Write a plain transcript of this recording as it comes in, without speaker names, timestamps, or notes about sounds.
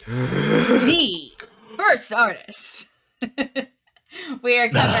The first artist we are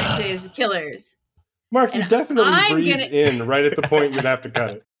covering today is The Killers. Mark, you definitely breathed in right at the point you'd have to cut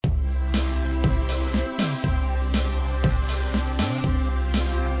it.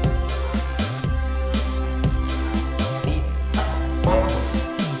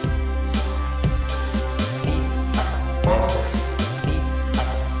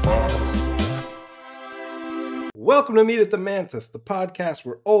 Welcome to Meet at the Mantis, the podcast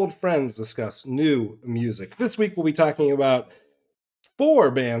where old friends discuss new music. This week we'll be talking about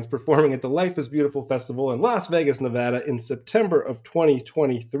 4 bands performing at the Life is Beautiful Festival in Las Vegas, Nevada in September of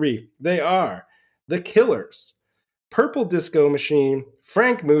 2023. They are The Killers, Purple Disco Machine,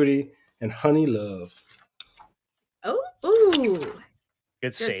 Franc, Moody, and Honeyluv. Oh, ooh.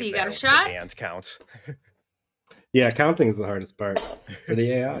 Good save. So you got a shot? The bands count. Yeah, counting is the hardest part for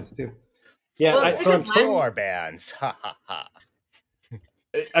the AIs too. Yeah, Well, so I'm told 4 bands. Ha ha ha.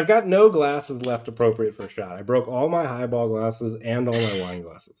 I've got no glasses left appropriate for a shot. I broke all my highball glasses and all my wine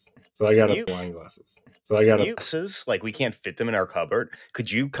glasses. So I got wine glasses. So I got glasses, like we can't fit them in our cupboard. Could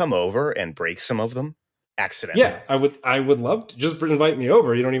you come over and break some of them accidentally? Yeah, I would love to. Just invite me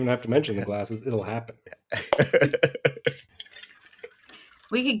over. You don't even have to mention the glasses. It'll happen.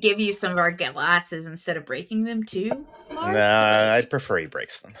 We could give you some of our glasses instead of breaking them too. Mark? Nah, I'd prefer he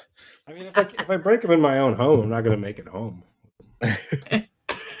breaks them. I mean, if I break them in my own home, I'm not going to make it home.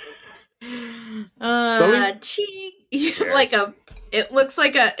 It looks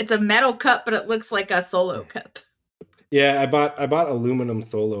like it's a metal cup, but it looks like a Solo cup. Yeah, I bought aluminum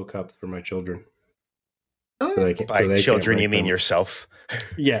Solo cups for my children. Oh. By children, you mean yourself?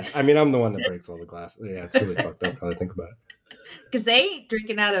 Yeah, I mean, I'm the one that breaks all the glasses. Yeah, it's really fucked up how I think about it. Because they ain't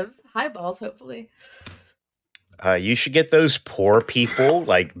drinking out of highballs, hopefully. You should get those poor people,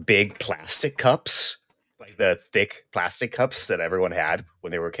 like, big plastic cups. Like the thick plastic cups that everyone had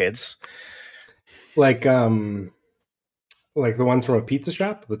when they were kids. Like the ones from a pizza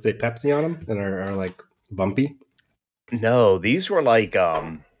shop that say Pepsi on them and are like bumpy. No, these were like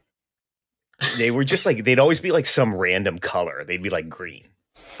they were just like, they'd always be like some random color. They'd be like green,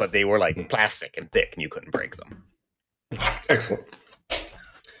 but they were like plastic and thick and you couldn't break them. Excellent.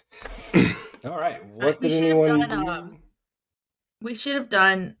 All right. What did anyone do? We should have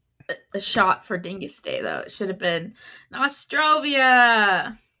done a shot for Dingus Day, though. It should have been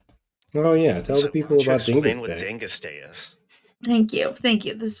Nostrovia. Oh, yeah. Tell the people about Dingus Day. What Dingus Day is. Thank you.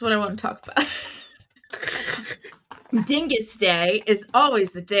 This is what I want to talk about. Dingus Day is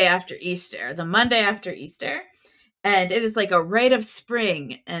always the day after Easter, the Monday after Easter. And it is like a rite of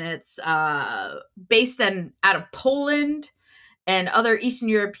spring. And it's based out of Poland and other Eastern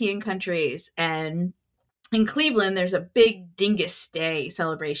European countries. And in Cleveland, there's a big Dingus Day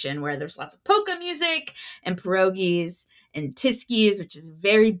celebration where there's lots of polka music and pierogies and tiskis, which is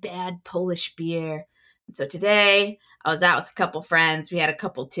very bad Polish beer. And so today, I was out with a couple friends. We had a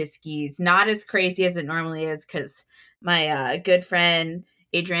couple tiskis, not as crazy as it normally is because my good friend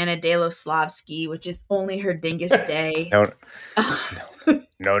Adriana Deloslavsky, which is only her Dingus Day.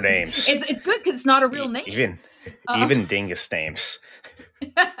 No names. It's good because it's not a real name. Even Dingus names.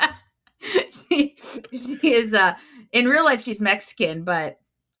 She is in real life she's Mexican, but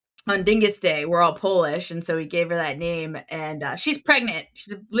on Dingus Day we're all Polish, and so we gave her that name. And she's pregnant.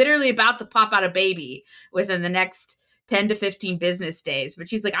 She's literally about to pop out a baby within the next 10 to 15 business days. But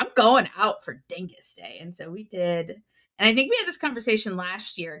she's like, I'm going out for Dingus Day, and so we did. And I think we had this conversation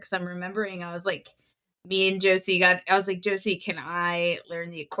last year because I'm remembering I was like, me and Josie I was like, Josie, can I learn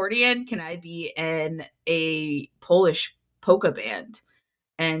the accordion? Can I be in a Polish polka band?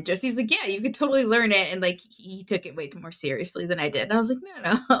 And Josie was like, yeah, you could totally learn it. And like, he took it way more seriously than I did. And I was like,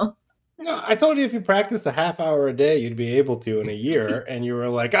 no. No, I told you if you practice a half hour a day, you'd be able to in a year. And you were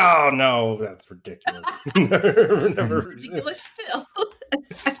like, oh no, that's ridiculous. never ridiculous still.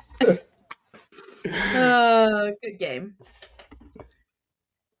 Good game.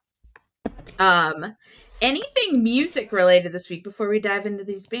 Anything music related this week before we dive into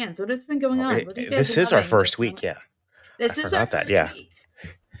these bands? What has been going on? This is our first week, yeah. This is our first week.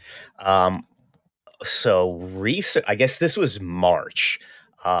 So recent, I guess this was March.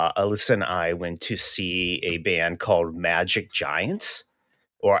 Alyssa and I went to see a band called Magic Giants,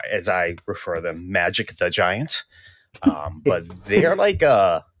 or as I refer them, Magic the Giants. But they're like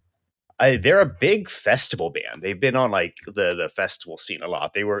they're a big festival band. They've been on like the festival scene a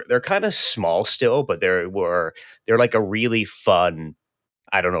lot. They're kind of small still, but they're like a really fun,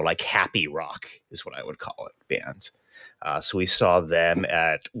 I don't know, like happy rock is what I would call it, bands. So we saw them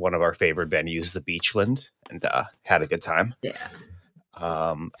at one of our favorite venues, the Beachland, and had a good time. Yeah.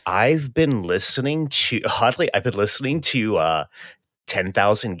 I've been listening to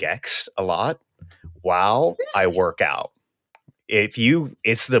 10,000 Gex a lot while I work out.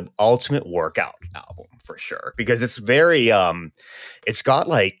 It's the ultimate workout album for sure, because it's very it's got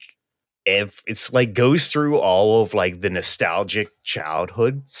like it's like goes through all of like the nostalgic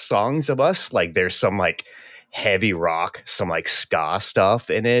childhood songs of us. Like there's some like heavy rock, some like ska stuff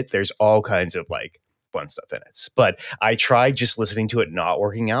in it. There's all kinds of like fun stuff in it. But I tried just listening to it not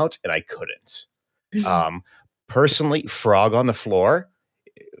working out, and I couldn't. Personally, Frog on the Floor,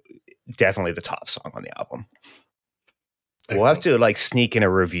 definitely the top song on the album. We'll have to like sneak in a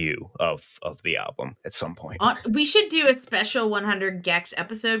review of the album at some point. We should do a special 100 Gex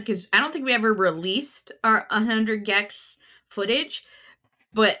episode, because I don't think we ever released our 100 Gex footage,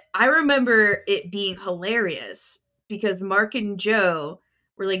 but I remember it being hilarious because Mark and Joe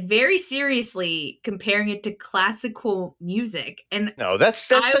were like very seriously comparing it to classical music. And no, that's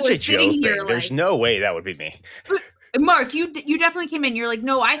such a Joe thing. There's no way that would be me. Mark, you definitely came in. You're like,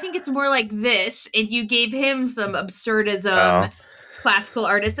 no, I think it's more like this, and you gave him some absurdism, classical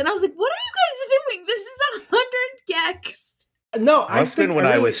artist, and I was like, what are you guys doing? This is 100 Gex. No, must have been when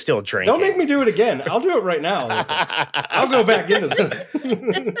I was still drinking. Don't make me do it again. I'll do it right now. I'll go back into this.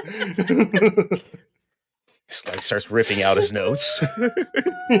 Like starts ripping out his notes.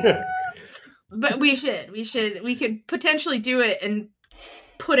 But we could potentially do it and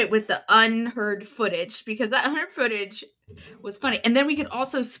put it with the unheard footage, because that unheard footage was funny. And then we could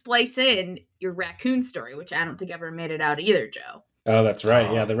also splice in your raccoon story, which I don't think ever made it out either, Joe. Oh, that's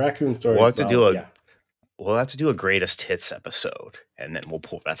right. Yeah, the raccoon story. We'll have to do a greatest hits episode, and then we'll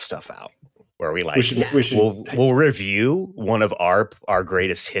pull that stuff out where we like we'll review one of our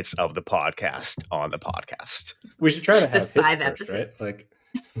greatest hits of the podcast on the podcast. We should try to have the 5 episodes, right? Like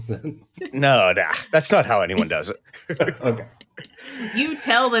no, that's not how anyone does it. Okay. You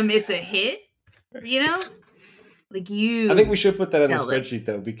tell them it's a hit, you know? Like you. I think we should put that in the spreadsheet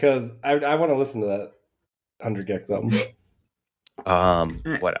though, because I want to listen to that 100 Gex album.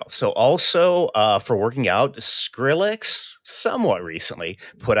 What else? So also for working out, Skrillex somewhat recently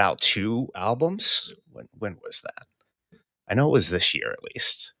put out 2 albums. When was that? I know it was this year at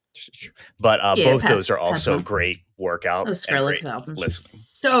least. But both those are also great workout and great listening.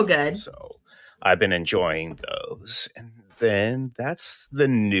 So good. So I've been enjoying those. And then that's the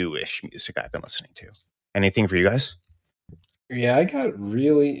newish music I've been listening to. Anything for you guys? Yeah, I got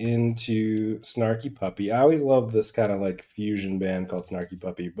really into Snarky Puppy. I always loved this kind of like fusion band called Snarky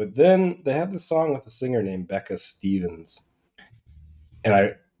Puppy. But then they have this song with a singer named Becca Stevens.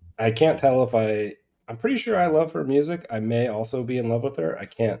 And I can't tell if I'm pretty sure I love her music. I may also be in love with her. I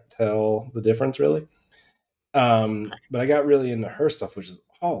can't tell the difference really. But I got really into her stuff, which is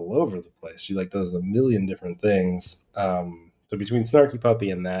all over the place. She like does a million different things. So between Snarky Puppy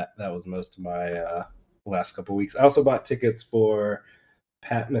and that was most of my last couple of weeks. I also bought tickets for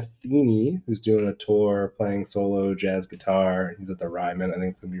Pat Metheny, who's doing a tour playing solo jazz guitar. He's at the Ryman. I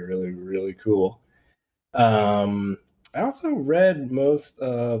think it's gonna be really, really cool. I also read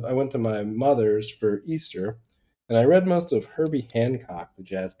I went to my mother's for Easter, and I read most of Herbie Hancock, the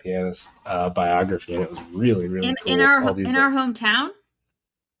jazz pianist, biography, and it was really, really cool. In our hometown?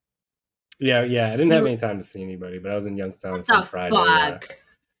 Yeah. I didn't have any time to see anybody, but I was in Youngstown from Friday.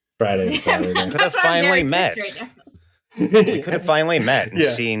 Friday and Saturday. We could have finally met. We could have finally met and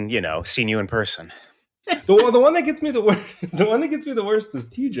seen you in person. The one that gets me the worst is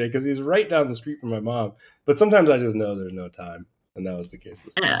TJ, because he's right down the street from my mom. But sometimes I just know there's no time, and that was the case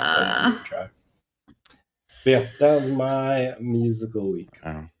this time. But yeah, that was my musical week.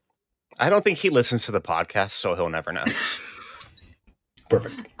 I don't think he listens to the podcast, so he'll never know.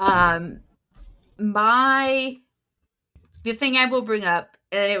 Perfect. The thing I will bring up,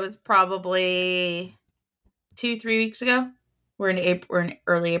 and it was probably 2-3 weeks ago. We're in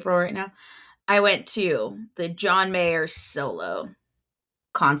early April right now. I went to the John Mayer solo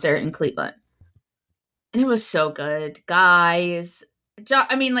concert in Cleveland. And it was so good, guys. John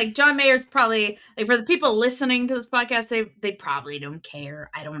Mayer's probably, like, for the people listening to this podcast, they probably don't care.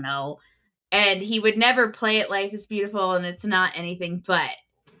 I don't know. And he would never play it Life is Beautiful, and it's not anything, but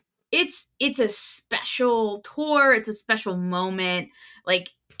it's a special tour. It's a special moment. Like,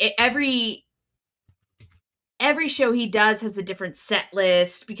 every show he does has a different set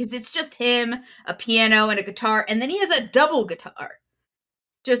list, because it's just him, a piano, and a guitar, and then he has a double guitar.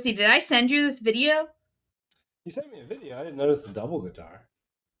 Josie, did I send you this video? You sent me a video. I didn't notice the double guitar.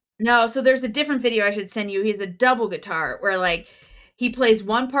 No, so there's a different video I should send you. He has a double guitar where, like, he plays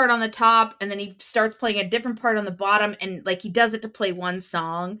one part on the top, and then he starts playing a different part on the bottom, and, like, he does it to play one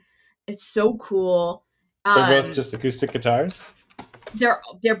song. It's so cool. They're both just acoustic guitars?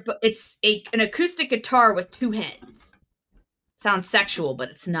 It's an acoustic guitar with 2 heads. sounds sexual, but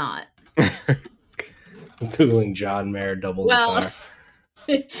it's not. Googling John Mayer double guitar.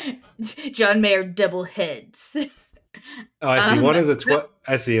 John Mayer double heads. Oh, I see. One is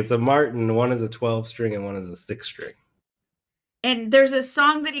I see. It's a Martin. One is a 12-string, and one is a 6-string. And there's a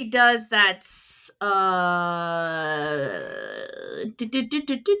song that he does that's I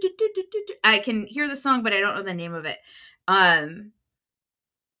can hear the song, but I don't know the name of it. And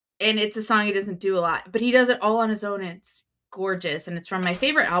it's a song he doesn't do a lot, but he does it all on his own. And it's gorgeous, and it's from my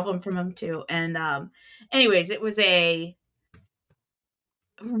favorite album from him too. And anyways, it was a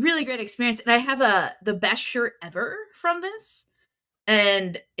really great experience, and I have the best shirt ever from this,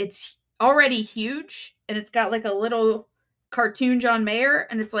 and it's already huge, and it's got like a little cartoon John Mayer,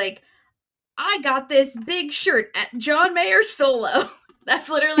 and it's like, I got this big shirt at John Mayer Solo. That's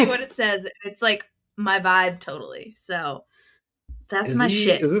literally what it says. It's like my vibe totally. So that's my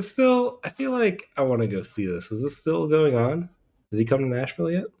shit. Is this still? I feel like I want to go see this. Is this still going on? Did he come to Nashville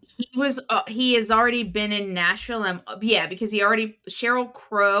yet? He has already been in Nashville. Yeah, because Sheryl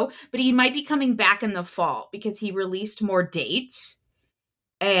Crow, but he might be coming back in the fall because he released more dates,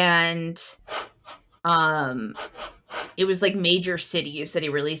 and it was like major cities that he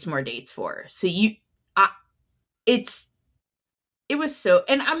released more dates for. So it was so,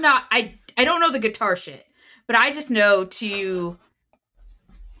 and I don't know the guitar shit, but I just know to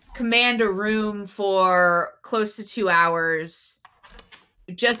command a room for close to 2 hours,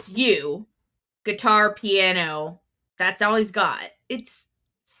 just you, guitar, piano, that's all he's got. It's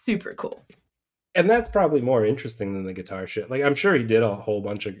super cool. And that's probably more interesting than the guitar shit. Like, I'm sure he did a whole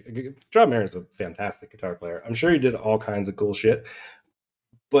bunch of... John Mayer's a fantastic guitar player. I'm sure he did all kinds of cool shit.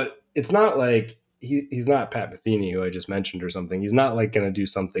 But it's not like... He's not Pat Metheny, who I just mentioned, or something. He's not, like, going to do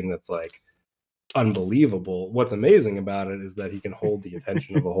something that's, like, unbelievable. What's amazing about it is that he can hold the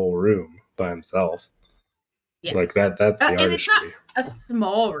attention of a whole room by himself. Yeah. Like, that's the artistry. And it's not a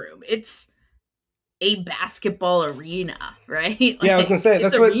small room. It's a basketball arena, right? Like, yeah, I was going to say,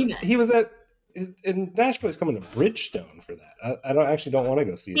 that's arena. What... He was at... In Nashville, he's coming to Bridgestone for that. I don't want to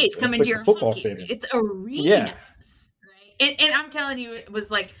go see it. He's coming to your football stadium. It's arenas, yeah. Right? And I'm telling you, it was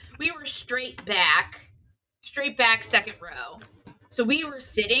like we were straight back, second row. So we were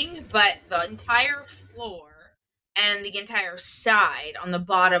sitting, but the entire floor and the entire side on the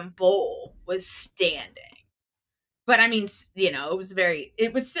bottom bowl was standing. But I mean, you know, it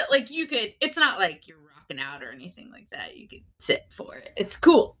was still like you could. It's not like you're rocking out or anything like that. You could sit for it. It's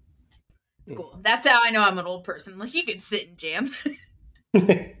cool. It's cool. That's how I know I'm an old person. Like, you could sit and jam.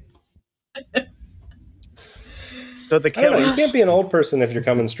 So the Killers... You can't be an old person if you're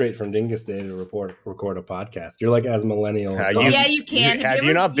coming straight from Dingus Day to record a podcast. You're like as millennial. Yeah, you can. Have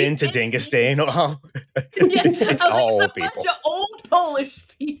you not been to Dingus Day in a while? Yes, it's all old people. Bunch of old Polish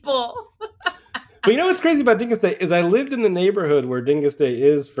people. But you know what's crazy about Dingus Day is I lived in the neighborhood where Dingus Day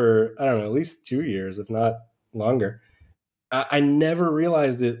is for, I don't know, at least 2 years, if not longer. I never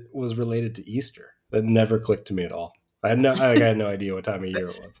realized it was related to Easter. That never clicked to me at all. I had no idea what time of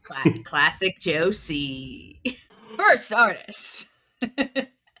year it was. Classic Josie. First artist.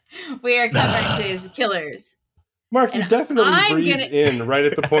 We are covering today's Killers. Mark, you definitely breathed in right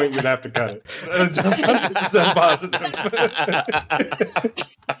at the point you'd have to cut it. 100% positive.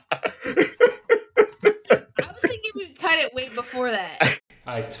 I was thinking we'd cut it way before that.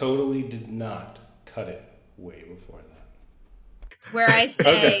 I totally did not cut it way before that. Where I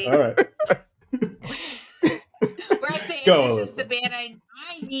say, okay, all right. Where I say, this is the band I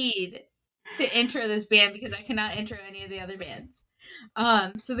need to intro this band because I cannot intro any of the other bands.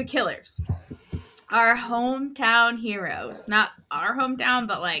 So the Killers, our hometown heroes, not our hometown,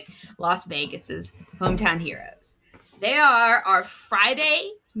 but like Las Vegas's hometown heroes. They are our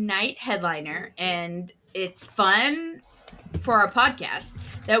Friday night headliner, and it's fun for our podcast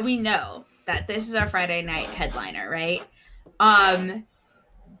that we know that this is our Friday night headliner, right?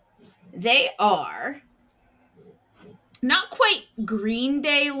 They are not quite Green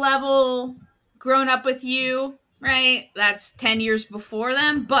Day level Grown Up With You, right? That's 10 years before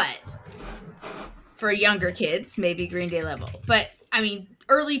them, but for younger kids, maybe Green Day level. But, I mean,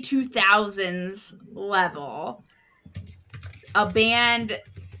 early 2000s level, a band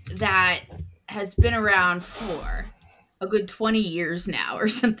that has been around for a good 20 years now or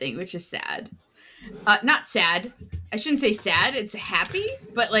something, which is sad. Not sad. I shouldn't say sad. It's happy,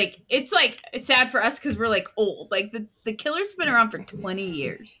 but like it's sad for us because we're like old. Like the Killers have been around for 20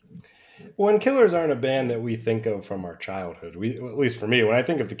 years. Well, and Killers aren't a band that we think of from our childhood. At least for me, when I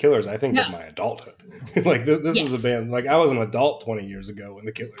think of the Killers, I think of my adulthood. Like this is a band. Like I was an adult 20 years ago when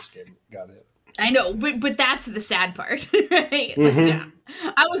the Killers got it. I know, but that's the sad part, right? Like, Mm-hmm.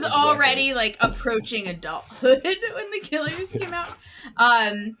 I was already like approaching adulthood when the Killers came out.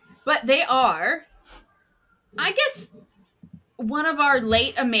 But they are, I guess, one of our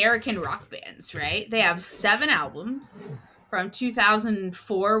late American rock bands, right? They have 7 albums. From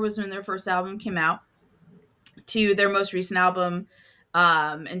 2004 was when their first album came out to their most recent album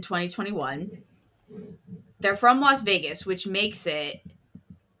in 2021. They're from Las Vegas, which makes it,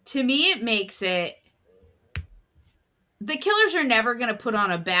 to me, it makes it, the Killers are never going to put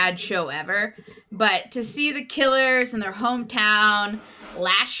on a bad show ever, but to see the Killers in their hometown,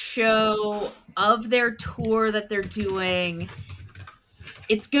 last show of their tour that they're doing,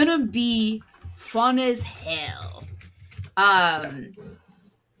 it's going to be fun as hell.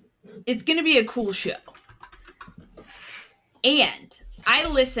 It's going to be a cool show. And I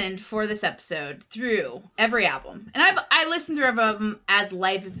listened for this episode through every album. And I listened through every album as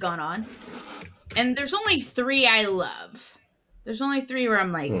life has gone on. And there's only 3 I love. There's only 3 where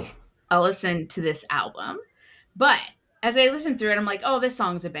I'm like, I'll listen to this album. But as I listen through it, I'm like, oh, this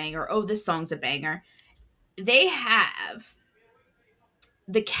song's a banger. Oh, this song's a banger. They have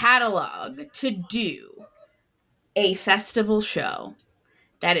the catalog to do a festival show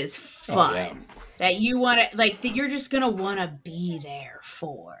that is fun. Oh, yeah. That you want to, like, that you're just going to want to be there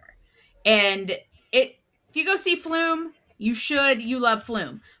for. And if you go see Flume, you love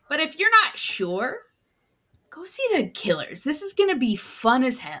Flume. But if you're not sure, go see the Killers. This is going to be fun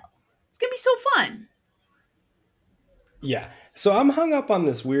as hell. It's going to be so fun. Yeah. So I'm hung up on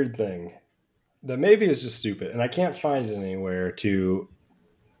this weird thing that maybe is just stupid, and I can't find it anywhere to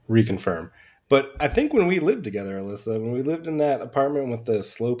reconfirm. But I think when we lived together, Alyssa, when we lived in that apartment with the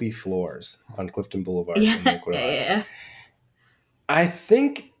slopey floors on Clifton Boulevard in Lakewood, Ohio, I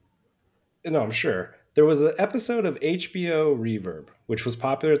think, no, I'm sure, there was an episode of HBO Reverb, which was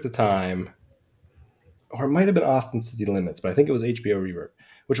popular at the time, or it might have been Austin City Limits, but I think it was HBO Reverb,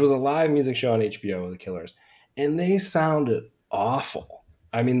 which was a live music show on HBO with the Killers. And they sounded awful.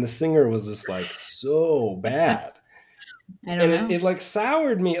 I mean, the singer was just like so bad. I don't know. It like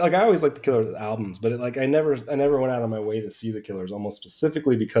soured me. Like I always liked the Killers albums, but it like I never went out of my way to see the Killers, almost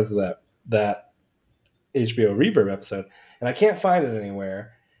specifically because of that HBO Reverb episode. And I can't find it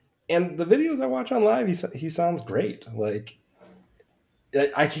anywhere. And the videos I watch on live, he sounds great. Like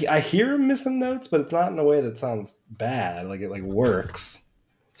I hear him missing notes, but it's not in a way that sounds bad. Like it like works.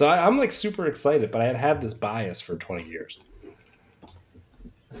 So I'm like super excited, but I had this bias for 20 years.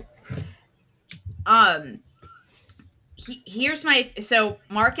 So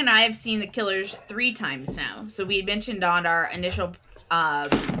Mark and I have seen the Killers 3 times now. So we mentioned on our initial,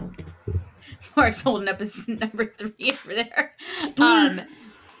 Mark's holding up his number 3 over there.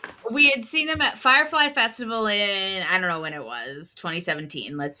 We had seen them at Firefly Festival in, I don't know when it was,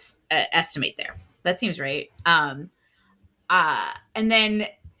 2017. Let's estimate there. That seems right. And then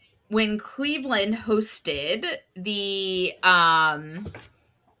when Cleveland hosted the All-Star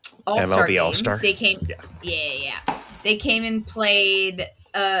MLB game, All-Star. they came. Yeah. They came and played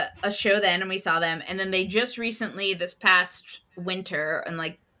a show then, and we saw them. And then they just recently, this past winter, in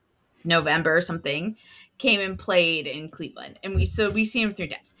like November or something, came and played in Cleveland. And we see them 3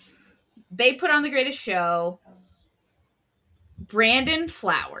 times. They put on the greatest show. Brandon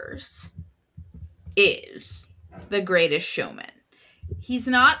Flowers is the greatest showman. He's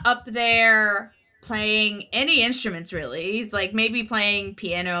not up there playing any instruments, really. He's like maybe playing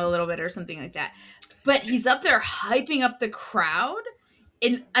piano a little bit or something like that. But he's up there hyping up the crowd.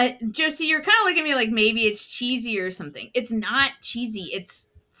 And Josie, you're kind of looking at me like maybe it's cheesy or something. It's not cheesy. It's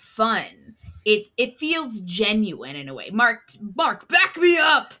fun. It feels genuine in a way. Mark, back me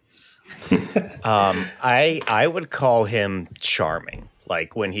up. I would call him charming.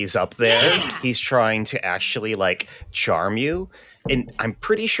 Like when he's up there, he's trying to actually like charm you. And I'm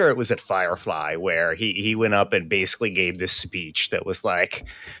pretty sure it was at Firefly where he went up and basically gave this speech that was like,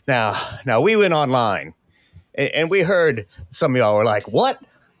 now we went online and we heard some of y'all were like, what?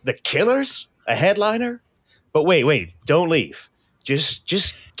 The Killers? A headliner? But wait, don't leave.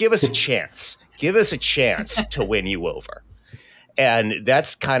 Just give us a chance. Give us a chance to win you over. And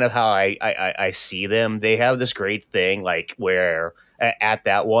that's kind of how I see them. They have this great thing like where at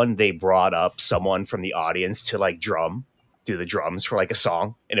that one, they brought up someone from the audience to like do the drums for like a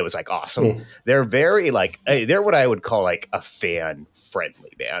song, and it was like awesome. They're very like they're what I would call like a fan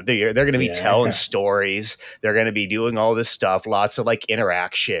friendly band. They're going to be telling stories. They're going to be doing all this stuff, lots of like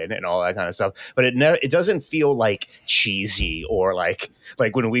interaction and all that kind of stuff. But it doesn't feel like cheesy or like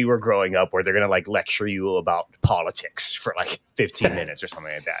when we were growing up where they're going to like lecture you about politics for like 15 minutes or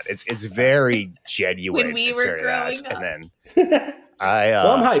something like that. It's very genuine. When we were growing up. And then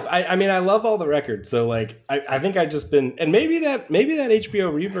Well, I'm hype. I mean, I love all the records. So like, I think I've just been, and maybe that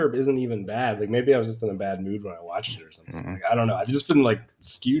HBO reverb isn't even bad. Like maybe I was just in a bad mood when I watched it or something. Like, I don't know. I've just been like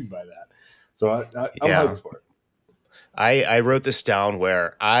skewed by that. So I'm hyped for it. I wrote this down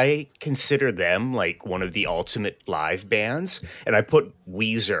where I consider them like one of the ultimate live bands, and I put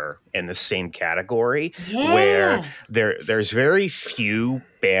Weezer in the same category, where there's very few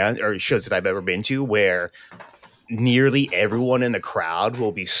bands or shows that I've ever been to where nearly everyone in the crowd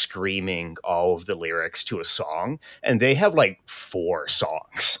will be screaming all of the lyrics to a song, and they have like 4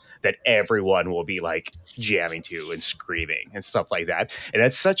 songs that everyone will be like jamming to and screaming and stuff like that. And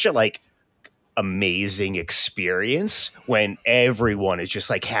that's such a like amazing experience when everyone is just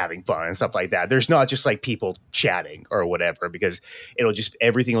like having fun and stuff like that. There's not just like people chatting or whatever, because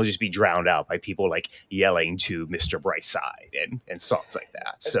everything will just be drowned out by people like yelling to Mr. Brightside and songs like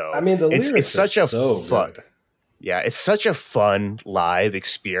that. So I mean, the lyrics it's such a fun good. Yeah, it's such a fun live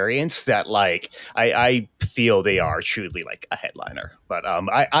experience that like I feel they are truly like a headliner. But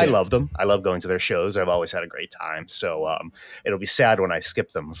I love them. I love going to their shows. I've always had a great time. So it'll be sad when I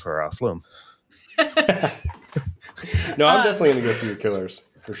skip them for Flume. No, I'm definitely gonna go see the Killers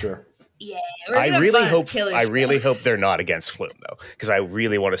for sure. Yeah, I really hope they're not against Flume though, because I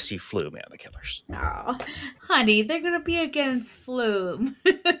really want to see Flume and the Killers. Oh, honey, they're gonna be against Flume.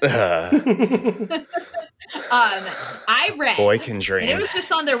 I read, boy can dream, and it was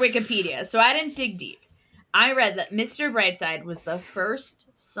just on their Wikipedia, so I didn't dig deep. I read that Mr. Brightside was the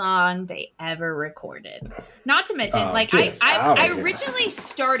first song they ever recorded. Not to mention, I originally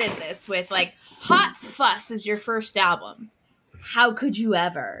started this with like Hot Fuss is your first album. How could you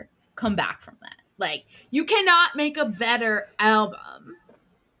ever come back from that? Like, you cannot make a better album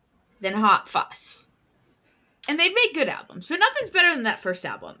than Hot Fuss. And they've made good albums, but nothing's better than that first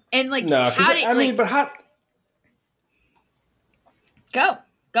album. And like, Go,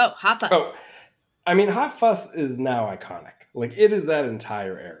 Hot Fuss. Oh, I mean, Hot Fuss is now iconic. Like, it is that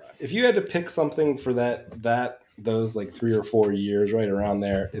entire era. If you had to pick something for those like 3 or 4 years right around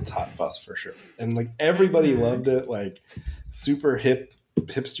there, it's Hot Fuss for sure. And like everybody loved it. Like super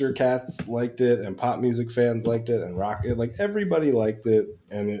hipster cats liked it, and pop music fans liked it, and rock it. Like everybody liked it,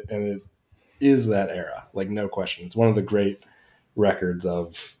 and it is that era. Like no question, it's one of the great records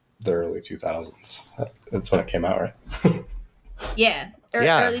of the early 2000s. That's when it came out, right?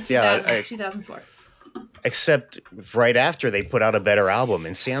 Early 2000s, 2004. Except right after they put out a better album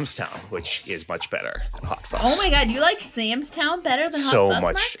in Sam's Town, which is much better than Hot Fuss. Oh my God, you like Sam's Town better than Hot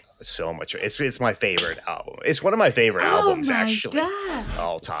Fuss? So much. It's my favorite album. It's one of my favorite albums actually,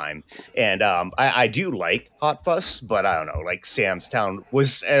 all time. And I do like Hot Fuss, but I don't know. Like Sam's Town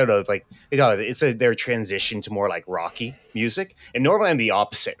was, I don't know, like it's their transition to more like rocky music. And normally I'm the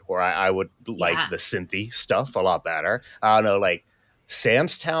opposite, where I would like the synthy stuff a lot better. I don't know, like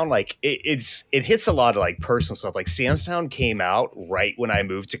Sam's Town, like it hits a lot of like personal stuff. Like Sam's Town came out right when I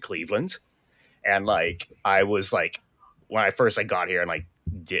moved to Cleveland, and like I was like, when I first got here and like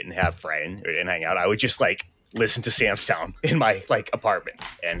didn't have friends or didn't hang out, I would just like listen to Sam's Town in my like apartment,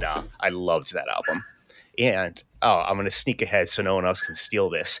 and I loved that album. And I'm gonna sneak ahead so no one else can steal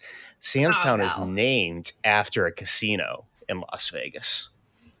this. Sam's Town is named after a casino in Las Vegas.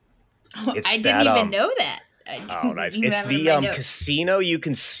 I didn't even know that. Oh, nice. It's the casino you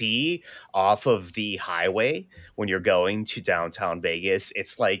can see off of the highway when you're going to downtown Vegas.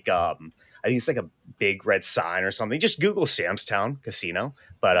 It's like, I think it's like a big red sign or something. Just Google Sam's Town Casino,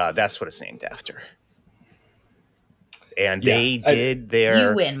 but that's what it's named after. And they did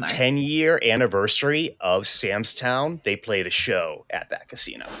their 10-year anniversary of Sam's Town. They played a show at that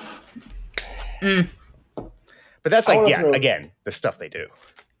casino. But that's like, again, the stuff they do.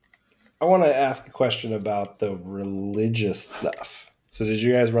 I want to ask a question about the religious stuff. So did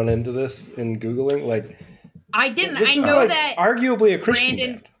you guys run into this in Googling? Like, I didn't. I know that arguably a Christian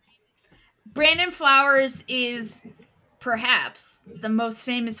band. Brandon Flowers is perhaps the most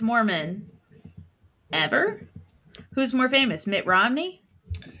famous Mormon ever. Who's more famous, Mitt Romney?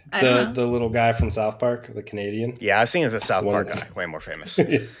 The little guy from South Park, the Canadian. Yeah, I was thinking the South Park guy, way more famous.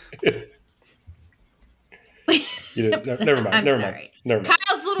 Never mind.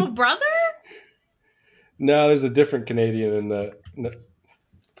 Kyle's little brother? No, there's a different Canadian in the.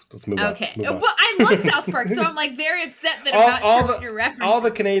 Let's move on. Okay. Well, I love South Park, so I'm like very upset that I'm not sure what you're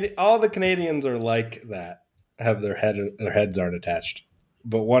referencing. All the Canadians are like that. Have their heads aren't attached.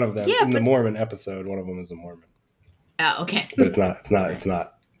 But one of them the Mormon episode, one of them is a Mormon. Oh, okay. But it's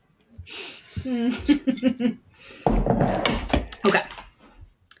not. Okay.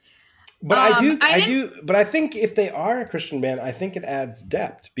 But but I think if they are a Christian band, I think it adds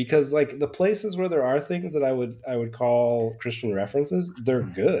depth because like the places where there are things that I would call Christian references, they're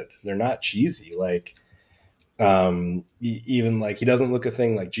good. They're not cheesy. Like, even like he doesn't look a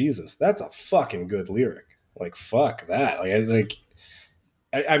thing like Jesus. That's a fucking good lyric. Like, fuck that.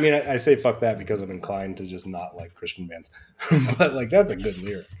 I mean, I say fuck that because I'm inclined to just not like Christian bands, but like that's a good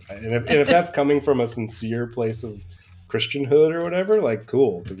lyric. And if that's coming from a sincere place of Christianhood or whatever, like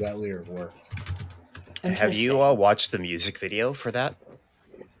cool, because that lyric works. Have you all watched the music video for that?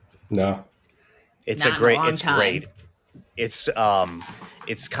 No. It's great. It's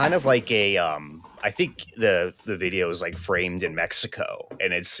kind of like a I think the video is like framed in Mexico,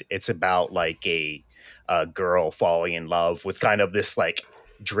 and it's about like a girl falling in love with kind of this like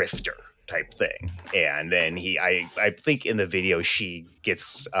drifter type thing, and then I think in the video she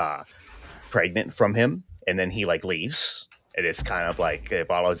gets pregnant from him, and then he like leaves, and it's kind of like it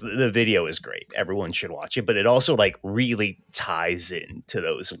follows. The video is great. Everyone should watch it, but it also like really ties into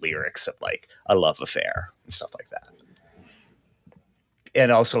those lyrics of like a love affair and stuff like that.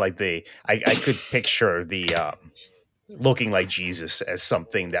 And also like I could picture the looking like Jesus as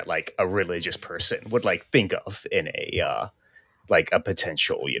something that like a religious person would like think of in a like a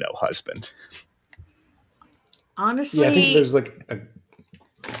potential, husband. Honestly, yeah, I think there's like a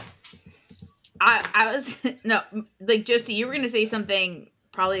I was no, like Josie, you were gonna say something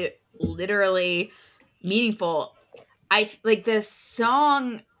probably literally meaningful. I like this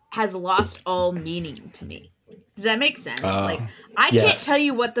song has lost all meaning to me. Does that make sense? Like I can't tell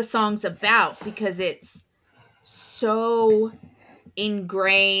you what the song's about because it's so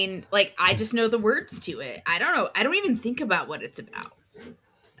ingrained. Like I just know the words to it. I don't know. I don't even think about what it's about.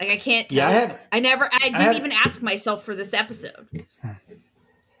 Like I can't tell. Yeah, I didn't even ask myself for this episode.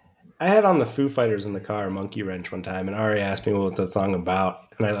 I had on the Foo Fighters in the car, Monkey Wrench, one time, and Ari asked me what's that song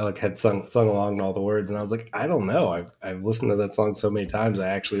about, and I like had sung along to all the words, and I was like, I don't know. I've listened to that song so many times, I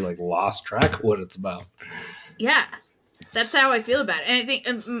actually like lost track of what it's about. Yeah, that's how I feel about it, and I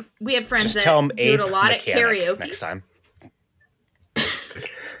think we have friends Just that do it a lot at karaoke next time.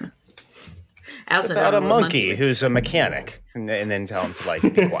 It's about a monkey who's a mechanic, and then tell him to like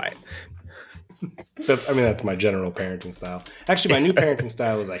be quiet. That's my general parenting style. Actually, my new parenting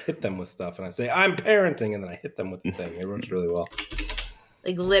style is I hit them with stuff, and I say, I'm parenting, and then I hit them with the thing. It works really well.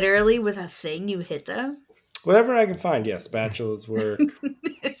 Like, literally with a thing, you hit them? Whatever I can find, yeah. Spatulas work.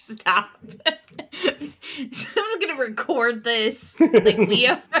 Stop. Someone's going to record this like we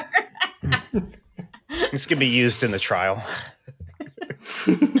are. It's going to be used in the trial.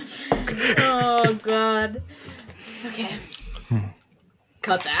 Oh, God. Okay.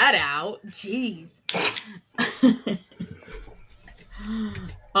 Cut that out. Jeez.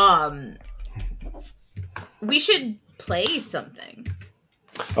 We should play something.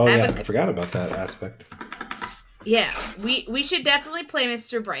 Oh yeah, I forgot about that aspect. Yeah, we should definitely play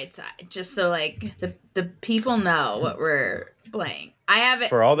Mr. Brightside, just so like the people know what we're playing. I have it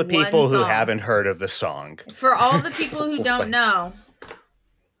for all the people who haven't heard of the song. For all the people who don't know.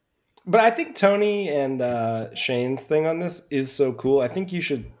 But I think Tony and Shane's thing on this is so cool. I think you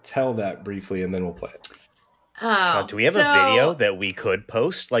should tell that briefly, and then we'll play it. Do we have a video that we could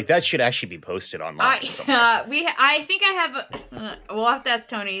post? Like that should actually be posted online somewhere. I think I have. We'll have to ask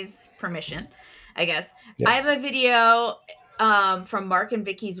Tony's permission, I guess. Yeah. I have a video from Mark and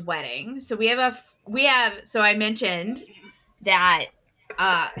Vicky's wedding. So we have. So I mentioned that.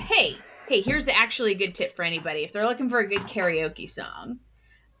 Hey, here's actually a good tip for anybody if they're looking for a good karaoke song.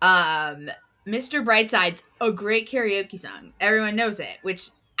 Mr. Brightside's a great karaoke song. Everyone knows it, which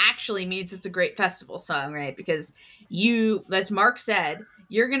actually means it's a great festival song, right? Because you, as Mark said,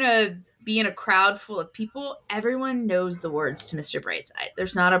 you're going to be in a crowd full of people. Everyone knows the words to Mr. Brightside.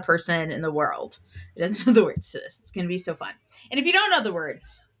 There's not a person in the world that doesn't know the words to this. It's going to be so fun. And if you don't know the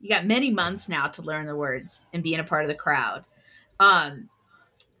words, you got many months now to learn the words and be in a part of the crowd.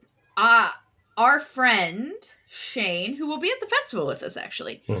 Our friend Shane, who will be at the festival with us,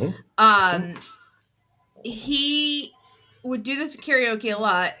 actually, he would do this karaoke a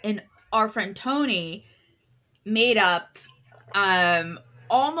lot, and our friend Tony made up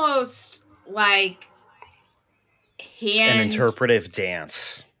almost like an interpretive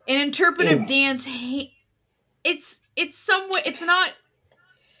dance. An interpretive dance. It's somewhat. It's not.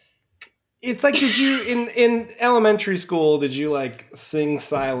 It's like, did you in elementary school? Did you like sing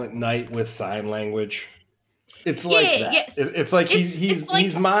Silent Night with sign language? It's like that. Yes. It's like he's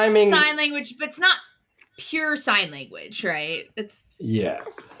miming sign language, but it's not pure sign language, right? It's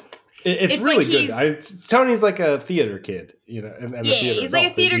It's really like good. Tony's like a theater kid, and he's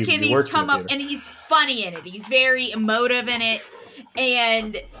like a theater kid. And he's come up and he's funny in it. He's very emotive in it,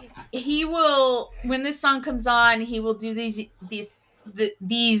 and he will, when this song comes on, he will do these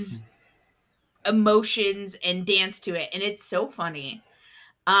emotions and dance to it, and it's so funny.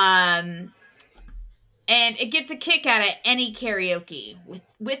 And it gets a kick out of any karaoke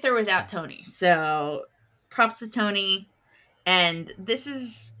with or without Tony. So props to Tony. And this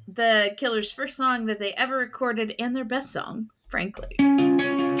is the Killers' first song that they ever recorded and their best song, frankly.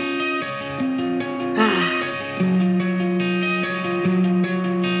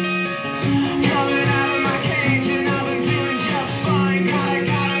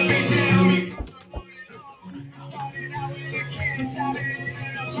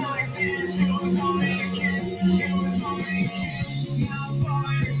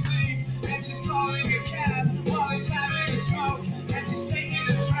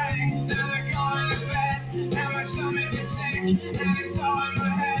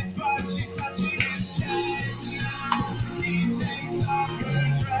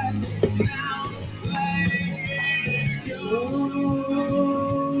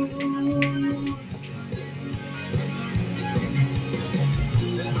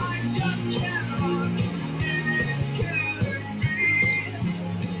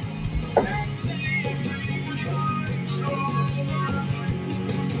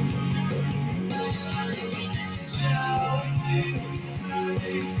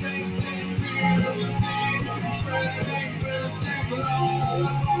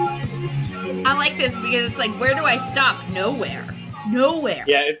 I like this because it's like, where do I stop? Nowhere.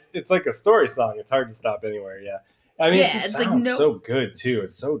 Yeah, it's like a story song. It's hard to stop anywhere. Yeah, I mean, it just sounds so good too.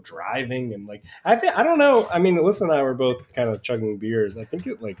 It's so driving and like I don't know. I mean, Alyssa and I were both kind of chugging beers. I think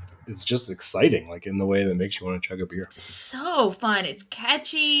it like is just exciting, like in the way that makes you want to chug a beer. So fun. It's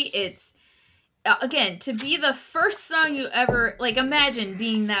catchy. It's again, to be the first song you ever like. Imagine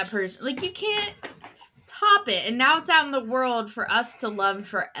being that person. Like you can't top it, and now it's out in the world for us to love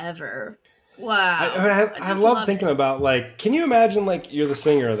forever. Wow. I love thinking about like, can you imagine like you're the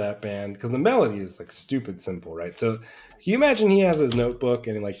singer of that band? Because the melody is like stupid simple, right? So can you imagine he has his notebook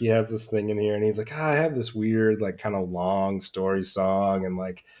and like he has this thing in here and he's like, I have this weird like kind of long story song and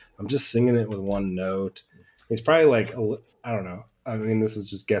like I'm just singing it with one note. He's probably like, I don't know. I mean, this is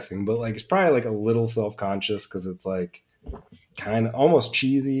just guessing, but like it's probably like a little self-conscious because it's like kind of almost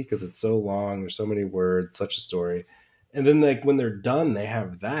cheesy because it's so long. There's so many words, such a story. And then like when they're done, they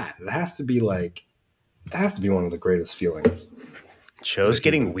have that. It has to be one of the greatest feelings. Joe's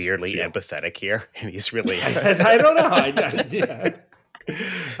getting weirdly empathetic here, and he's really. I don't know. Yeah.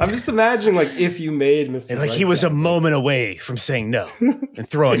 I'm just imagining like if you made Mr. And like he was a moment away from saying no and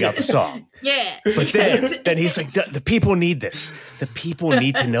throwing out the song. Yeah. But then he's like, the people need this. The people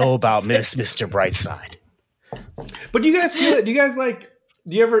need to know about Mr. Brightside. But do you guys feel it? Do you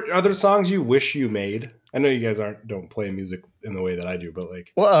ever, are there songs you wish you made? I know you guys don't play music in the way that I do, but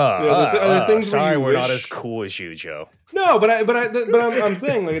like, are there things sorry, we're not as cool as you, Joe. No, but I'm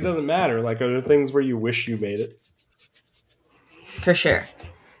saying like it doesn't matter. Like, are there things where you wish you made it? For sure.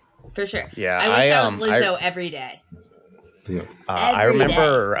 Yeah, I wish I was Lizzo every day. Yeah. I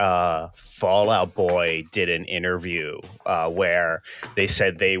remember Fall Out Boy did an interview where they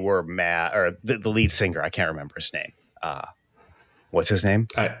said they were mad, or the lead singer, I can't remember his name. What's his name?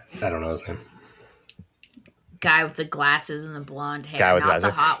 I don't know his name. Guy with the glasses and the blonde hair. Guy with not glasses.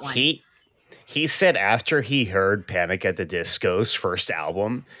 The hot one. He said after he heard Panic at the Disco's first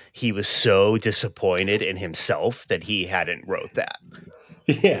album, he was so disappointed in himself that he hadn't wrote that.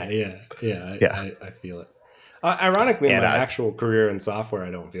 Yeah. I feel it. Ironically, in my actual career in software, I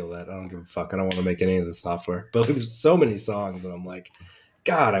don't feel that. I don't give a fuck. I don't want to make any of the software. But there's so many songs, and I'm like,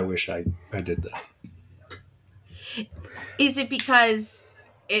 God, I wish I did that. Is it because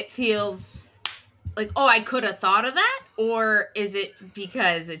it feels like, oh, I could have thought of that? Or is it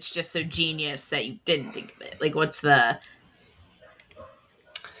because it's just so genius that you didn't think of it? Like, what's the...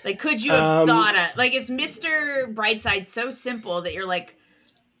 Like, could you have thought of... Like, is Mr. Brightside so simple that you're like,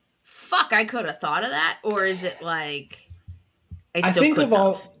 fuck, I could have thought of that? Or is it like, I think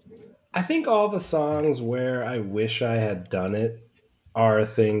all the songs where I wish I had done it are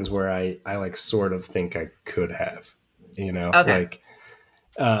things where I like sort of think I could have, you know? Okay. Like,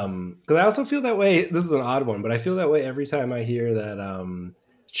 because I also feel that way. This is an odd one, but I feel that way every time I hear that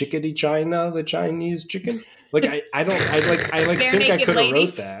chickadee China, the Chinese chicken. Like I think I could have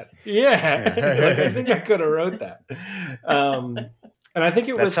wrote that. Yeah, like, I think I could have wrote that. And I think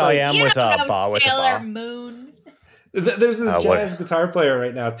it was. That's how I am with Ba with Sailor Moon. There's this jazz guitar player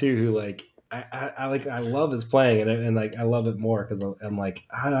right now too who like I love his playing and like I love it more because I'm like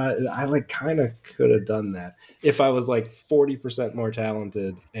I like kind of could have done that if I was like 40% more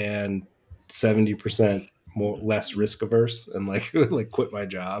talented and 70% less risk averse and like like quit my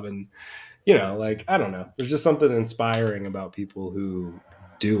job. And you know, like I don't know, there's just something inspiring about people who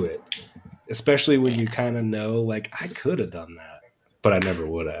do it, especially when you kind of know like I could have done that, but I never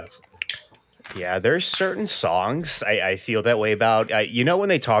would have. Yeah, there's certain songs I feel that way about. You know, when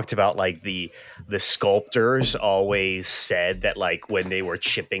they talked about like the sculptors always said that like when they were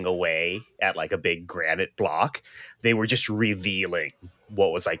chipping away at like a big granite block, they were just revealing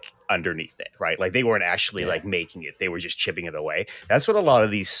what was like underneath it, right? Like they weren't actually like making it; they were just chipping it away. That's what a lot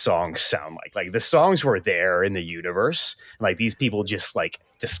of these songs sound like. Like the songs were there in the universe, and, like these people just like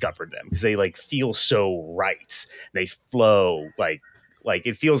discovered them because they like feel so right. They flow like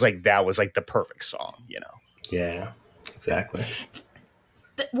it feels like that was like the perfect song, you know? Yeah, exactly.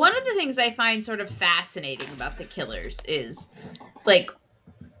 One of the things I find sort of fascinating about the Killers is like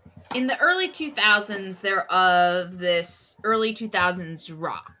in the early 2000s, they're of this early 2000s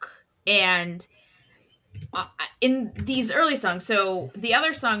rock. And in these early songs, so the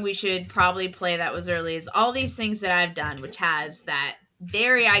other song we should probably play that was early is All These Things That I've Done, which has that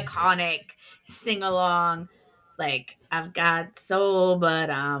very iconic sing-along, like, I've got soul, but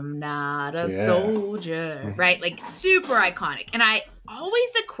I'm not a soldier, right? Like, super iconic. And I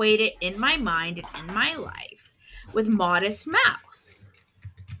always equate it in my mind and in my life with Modest Mouse.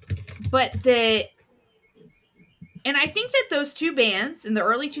 And I think that those two bands in the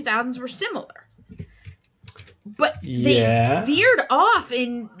early 2000s were similar. But they veered off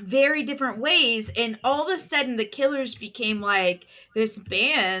in very different ways. And all of a sudden, the Killers became like this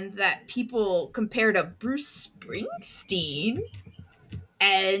band that people compare to Bruce Springsteen.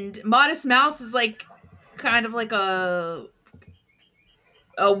 And Modest Mouse is like kind of like a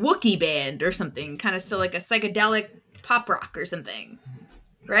Wookiee band or something. Kind of still like a psychedelic pop rock or something.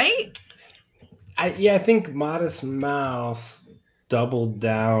 Right? I think Modest Mouse doubled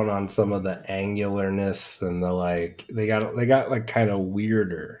down on some of the angularness and the like. They got like kind of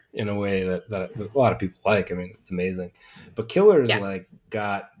weirder in a way that a lot of people like. I mean, it's amazing. But Killers like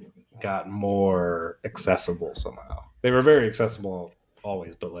got more accessible somehow. They were very accessible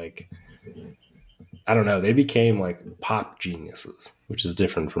always, but like I don't know, they became like pop geniuses, which is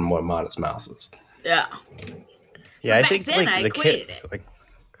different from what Modest Mouse is. Yeah. Yeah, I think like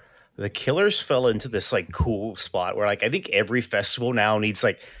the Killers fell into this like cool spot where like I think every festival now needs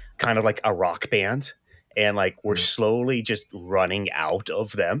like kind of like a rock band, and like we're slowly just running out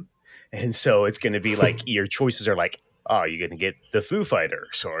of them. And so it's going to be like your choices are like, oh, you're going to get the Foo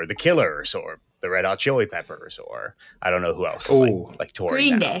Fighters or the Killers or the Red Hot Chili Peppers or I don't know who else is like touring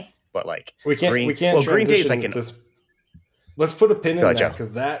Green now. Day. But like we can't Green Day is like let's put a pin in that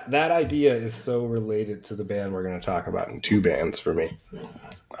because that idea is so related to the band we're going to talk about in two bands for me.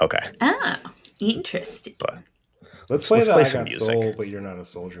 Okay. Oh, interesting. But let's play some music. Soul, but you're not a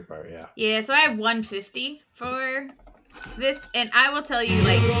soldier part. Yeah. Yeah. So I have 150 for this, and I will tell you,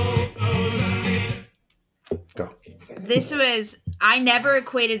 like, go. This was I never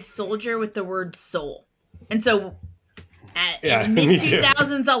equated soldier with the word soul, and so in mid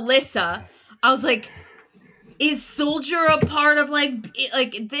 2000s, Alyssa, I was like, is soldier a part of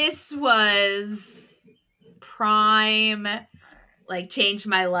like this was prime, like changed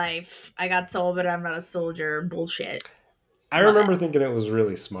my life. I got soul, but I'm not a soldier. Bullshit. I remember thinking it was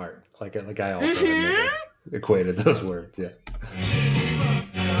really smart. Like I also had never equated those words. Yeah.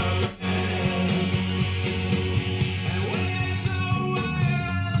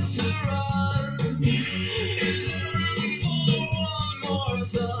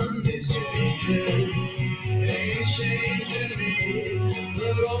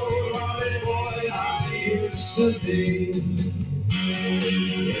 To be.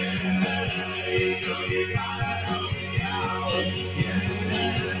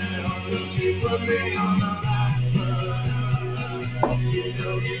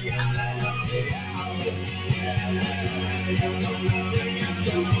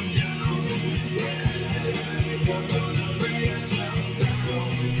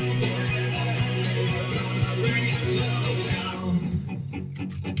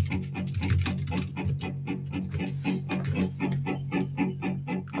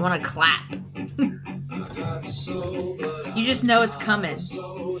 I want to clap. You just know it's coming.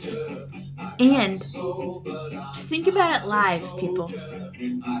 And just think about it live, people.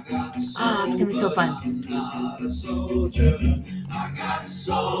 Oh, it's going to be so fun. I'm not a soldier. I got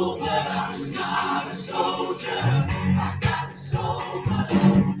soul, but I'm not a soldier. I got soul, but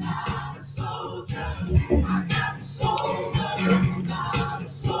I'm not a soldier. I got soul, but I'm not a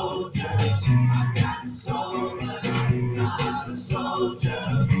soldier. I got soul, but I'm not a soldier.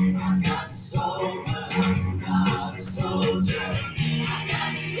 I got soul, but I'm not a soldier. I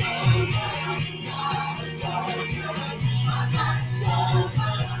got soul, but I'm not a soldier.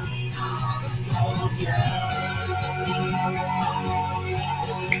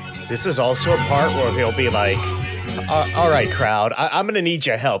 This is also a part where he'll be like, all right, crowd, I'm going to need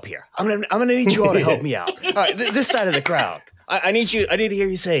your help here. I'm gonna need you all to help me out. All right, this side of the crowd. I need to hear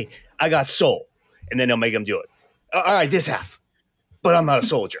you say, I got soul. And then they'll make him do it. All right, this half. But I'm not a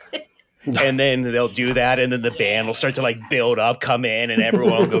soldier. And then they'll do that, and then the band will start to like build up, come in, and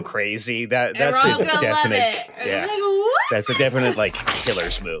everyone will go crazy. That's a definite, yeah. That's a definite like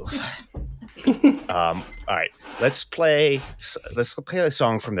Killers move. All right, let's play a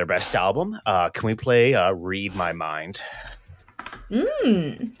song from their best album. Can we play "Read My Mind"?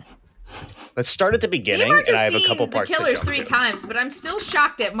 Let's start at the beginning, and I have a couple parts to jump to. The Killers 3 times, but I'm still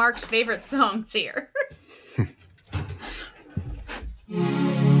shocked at Mark's favorite songs here.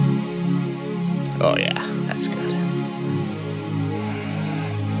 Oh yeah, that's good.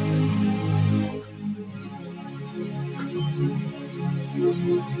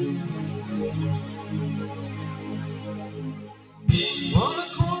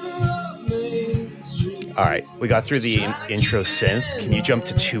 All right, we got through the intro synth. Can you jump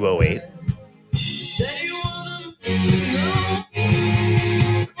to 208?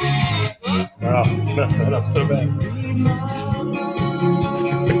 Oh, messed that up so bad.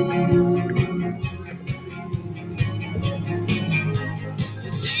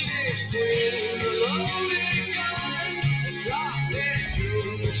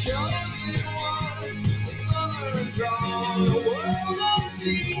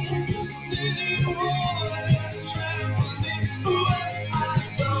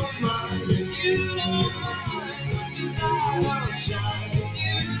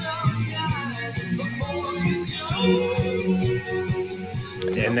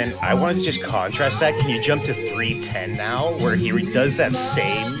 And then I want to just contrast that. Can you jump to 310 now, where he does that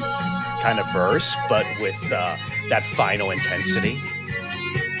same kind of verse, but with that final intensity?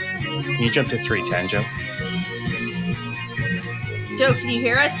 Can you jump to 310, Joe? Joe, can you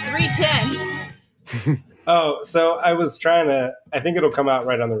hear us? 310. Oh, so I was trying to. I think it'll come out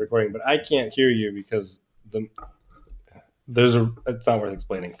right on the recording, but I can't hear you because there's a. It's not worth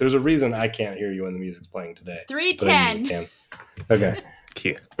explaining. There's a reason I can't hear you when the music's playing today. 310. Okay.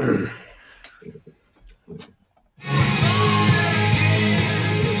 Cute.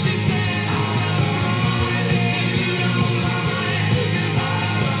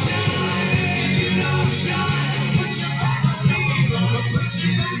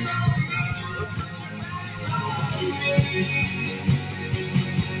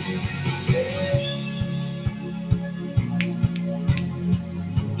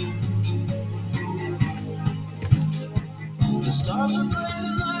 The stars are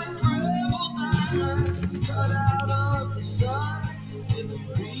blazing like rebel diamonds cut out of the sun.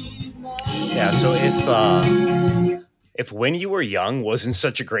 Yeah, so if When You Were Young wasn't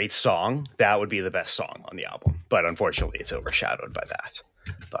such a great song, that would be the best song on the album. But unfortunately, it's overshadowed by that.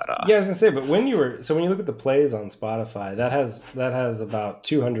 But yeah, I was gonna say, but when you look at the plays on Spotify, that has about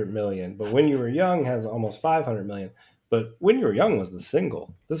 200 million. But When You Were Young has almost 500 million. But When You Were Young was the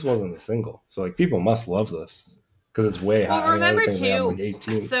single. This wasn't the single, so like people must love this because it's way high. Well, remember too. Like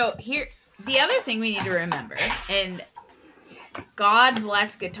 18. So here, the other thing we need to remember, and God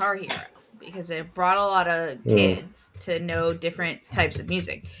bless Guitar Hero, because it brought a lot of kids to know different types of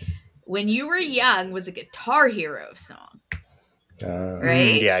music. When You Were Young was a Guitar Hero song,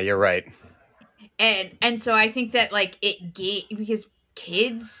 right? Yeah, you're right. And so I think that like it gave, because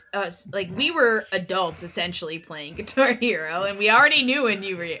kids, like we were adults essentially playing Guitar Hero, and we already knew when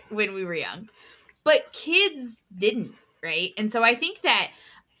we were young, but kids didn't, right? And so I think that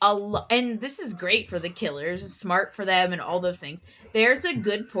and this is great for the Killers, smart for them, and all those things. There's a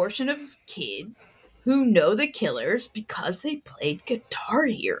good portion of kids who know the Killers because they played Guitar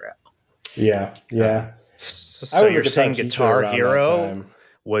Hero. Yeah. So you're saying Guitar Hero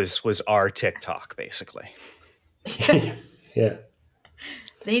was our TikTok, basically. Yeah.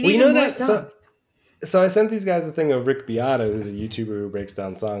 They need more that songs. So I sent these guys a thing of Rick Beato, who's a YouTuber who breaks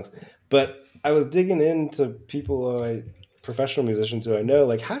down songs. But I was digging into people professional musicians who I know,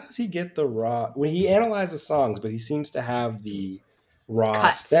 like, how does he get the raw when he analyzes songs, but he seems to have the raw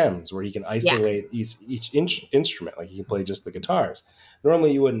Cuts. stems where he can isolate each instrument, like he can play just the guitars.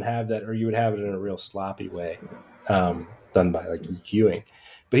 Normally you wouldn't have that, or you would have it in a real sloppy way, done by like EQing,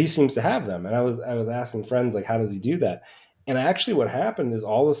 but he seems to have them. And I was asking friends, like, how does he do that? And actually what happened is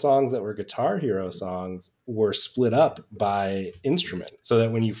all the songs that were Guitar Hero songs were split up by instrument, so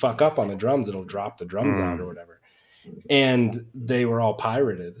that when you fuck up on the drums, it'll drop the drums out or whatever. And they were all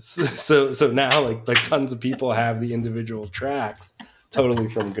pirated. So now like tons of people have the individual tracks totally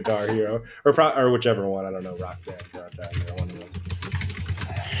from Guitar Hero or whichever one, I don't know, Rock Band, one of those.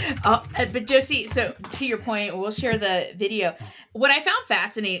 But Josie, so to your point, we'll share the video. What I found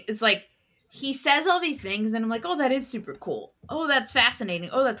fascinating is like he says all these things, and I'm like, oh, that is super cool. Oh, that's fascinating.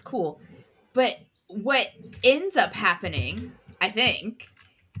 Oh, that's cool. But what ends up happening, I think,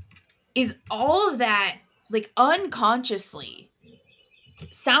 is all of that, like unconsciously,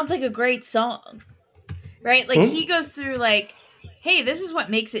 sounds like a great song, right? Like he goes through like, hey, this is what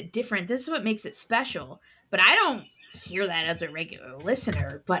makes it different. This is what makes it special. But I don't hear that as a regular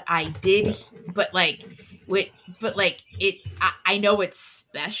listener, but I did. But like, I know it's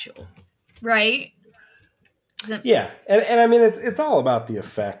special, right? Yeah, and I mean it's all about the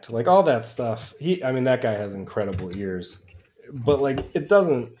effect, like all that stuff. That guy has incredible ears, but like it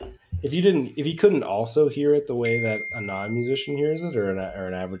doesn't. If he couldn't also hear it the way that a non-musician hears it, or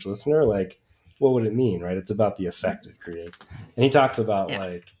an average listener, like what would it mean, right? It's about the effect it creates, and he talks about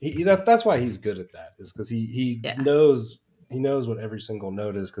like that's why he's good at that, is because he knows what every single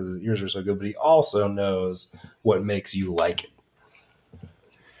note is because his ears are so good, but he also knows what makes you like it.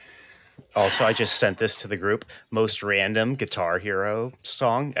 Also, I just sent this to the group. Most random Guitar Hero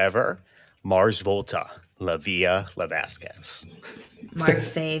song ever. Mars Volta, La Via La Vasquez. Mark's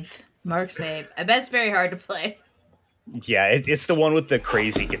fave. I bet it's very hard to play. Yeah, it's the one with the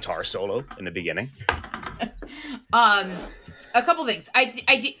crazy guitar solo in the beginning. A couple things.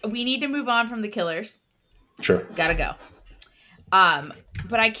 We need to move on from the Killers. Sure. Gotta go.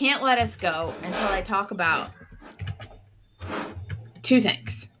 But I can't let us go until I talk about two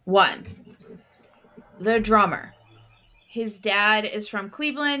things. One, the drummer. His dad is from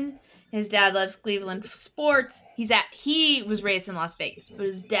Cleveland. His dad loves Cleveland sports. He was raised in Las Vegas, but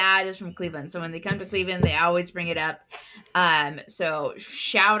his dad is from Cleveland. So when they come to Cleveland, they always bring it up. So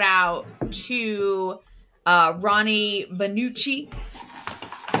shout out to Ronnie Benucci,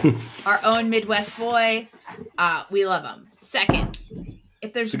 our own Midwest boy. We love him. Second,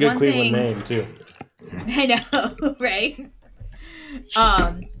 if there's it's a good one Cleveland thing, name too. I know, right?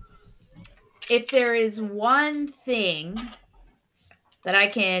 If there is one thing that I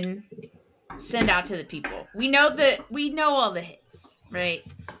can send out to the people, we know all the hits, right?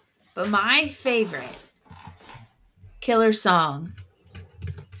 But my favorite Killer song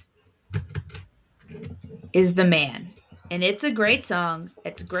is The Man. And it's a great song.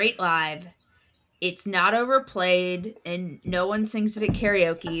 It's great live. It's not overplayed, and no one sings it at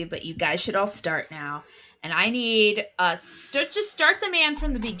karaoke, but you guys should all start now. And I need us to just start The Man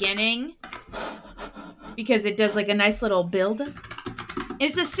from the beginning, because it does like a nice little build.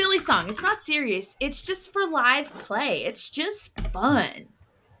 It's a silly song. It's not serious. It's just for live play. It's just fun.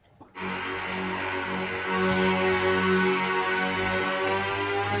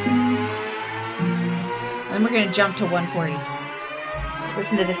 And we're going to jump to 140.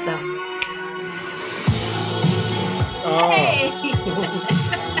 Listen to this, though. Oh. Hey!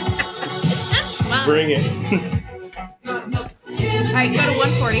 Bring it. All right, go to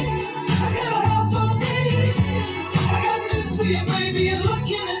 140.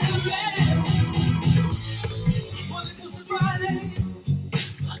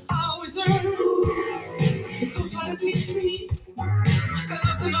 Teach me, got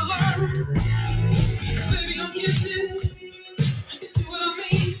nothing to learn. Baby, I'm gifted. You see what I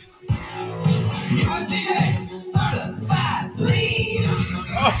mean? USDA certified lean.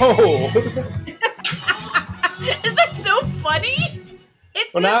 Oh. Is that so funny?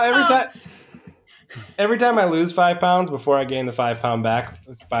 It's Well, now every time I lose 5 pounds before I gain the 5 pounds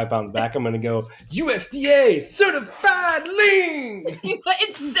back, I'm going to go USDA certified lean.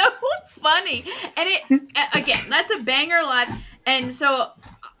 It's so funny. And it, again, that's a banger live. And so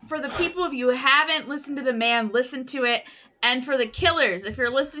for the people of you who haven't listened to The Man, listen to it. And for the Killers, if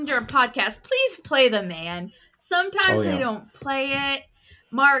you're listening to our podcast, please play The Man. Sometimes they don't play it.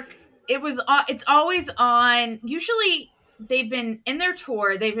 Mark, it's always on. Usually they've been in their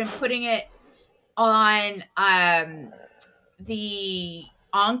tour, they've been putting it on the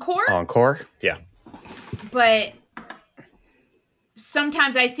Encore. Yeah. But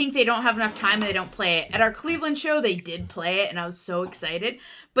sometimes I think they don't have enough time and they don't play it. At our Cleveland show, they did play it, and I was so excited.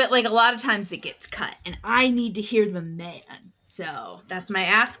 But like a lot of times it gets cut, and I need to hear The Man. So that's my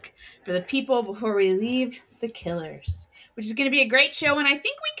ask for the people before we leave the Killers, which is going to be a great show, and I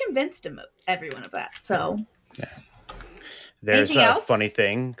think we convinced everyone of that. So yeah. There's a funny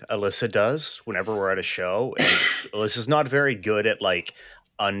thing Alyssa does whenever we're at a show, and Alyssa's not very good at like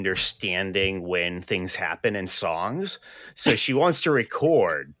understanding when things happen in songs. So she wants to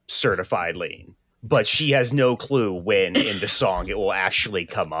record Certified Lean, but she has no clue when in the song it will actually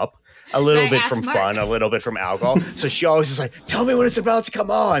come up. A little bit from fun, a little bit from alcohol. So she always is like, tell me when it's about to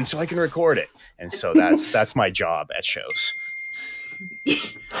come on so I can record it. And so that's my job at shows.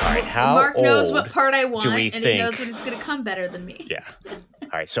 All right, how Mark old knows what part I want, do we and think? he knows when it's going to come better than me. Yeah. All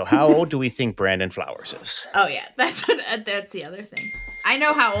right, so how old do we think Brandon Flowers is? Oh yeah, that's the other thing. I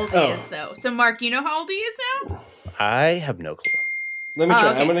know how old he is though. So Mark, you know how old he is now? I have no clue. Let me try.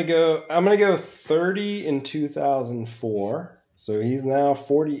 okay. I'm gonna go 30 in 2004. So he's now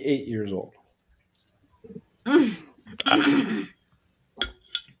 48 years old.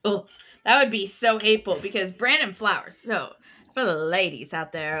 Oh, that would be so hateful because Brandon Flowers. So for the ladies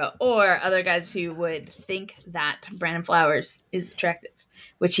out there or other guys who would think that Brandon Flowers is attractive,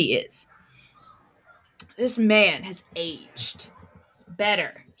 which he is, this man has aged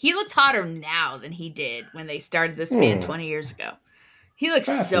better. He looks hotter now than he did when they started this band 20 years ago. He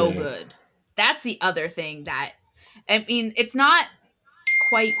looks so good. That's the other thing that, I mean, it's not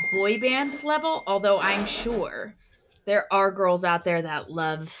quite boy band level, although I'm sure there are girls out there that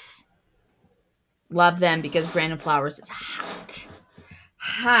love them because Brandon Flowers is hot.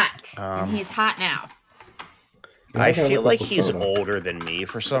 And he's hot now. I feel like he's older than me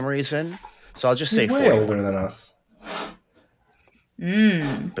for some reason, so I'll just say way 41. older than us.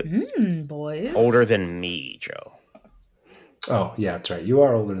 Boys. Older than me, Joe. Oh yeah, that's right. You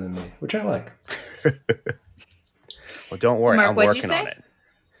are older than me, which I like. Well, don't worry, Mark, I'm working on it.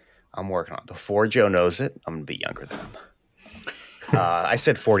 I'm working on it. Before Joe knows it, I'm gonna be younger than him. I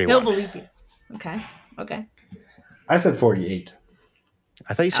said 41. He'll believe you. Okay. I said 48.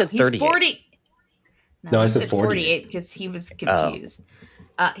 I thought you said He's 38. 40. No, I said 48 because he was confused.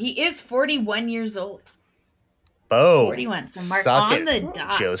 He is 41 years old. Boom. 41. So Mark Suck on it, the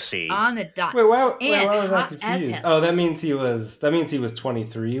dot. Josie. On the dot. Wait, why was I hot as confused? hell. Oh, that means he was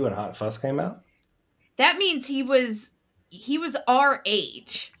 23 when Hot Fuss came out. That means he was our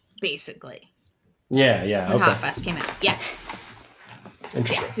age, basically. Yeah, When okay. Hot Fest came out. Yeah.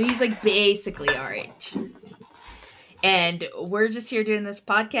 Interesting. Yeah, so he's like basically our age. And we're just here doing this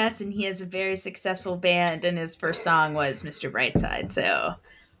podcast, and he has a very successful band, and his first song was Mr. Brightside, so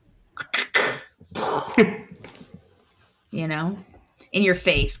you know, in your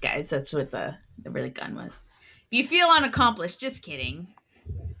face, guys. That's what the really gun was. If you feel unaccomplished, just kidding.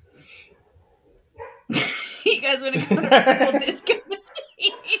 You guys want to go to Purple Disco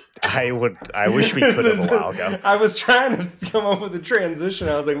Machine? I wish we could have a while ago. I was trying to come up with a transition.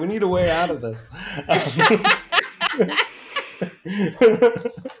 I was like, we need a way out of this.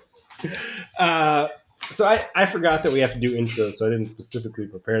 So I forgot that we have to do intros, so I didn't specifically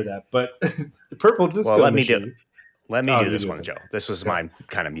prepare that. But Purple Disco Machine. Let me do this one, Joe. This was my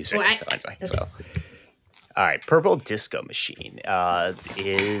kind of music. So, all right, Purple Disco Machine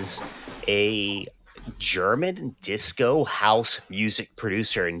is a German disco house music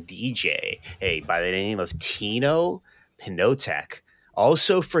producer and DJ by the name of Tino Pinotek,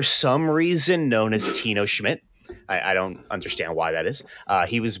 also for some reason known as Tino Schmidt. I don't understand why that is.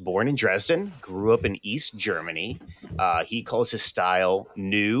 He was born in Dresden, grew up in East Germany. He calls his style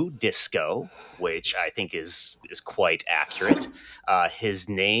new disco, which I think is quite accurate. His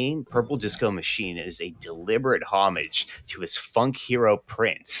name, Purple Disco Machine, is a deliberate homage to his funk hero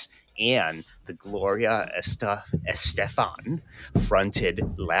Prince and the Gloria Estefan fronted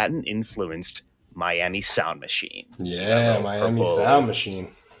Latin-influenced Miami Sound Machine. Yeah, Miami Sound Machine.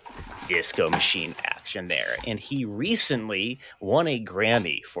 Disco Machine action there. And he recently won a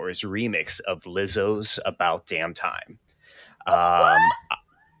Grammy for his remix of Lizzo's About Damn Time.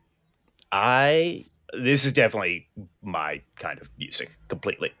 This is definitely my kind of music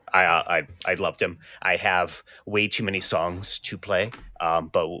completely. I loved him. I have way too many songs to play,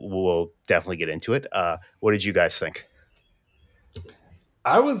 but we'll definitely get into it. What did you guys think?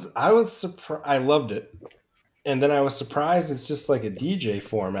 I was surprised. I loved it. And then I was surprised it's just like a DJ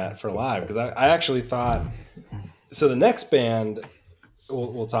format for live, because I actually thought, so the next band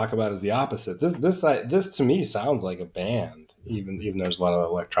we'll talk about is the opposite. This to me sounds like a band, even there's a lot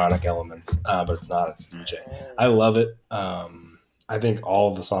of electronic elements, but it's not. It's DJ. I love it. I think all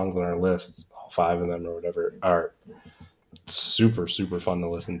of the songs on our list, all 5 of them or whatever, are super, super fun to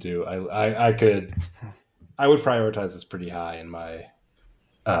listen to. I would prioritize this pretty high in my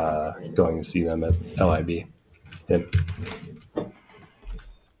going to see them at LIB.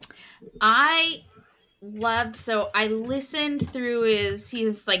 I listened through he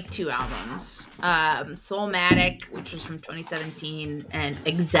has like 2 albums, Soulmatic, which was from 2017, and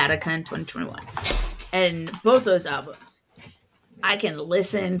Exotica in 2021, and both those albums I can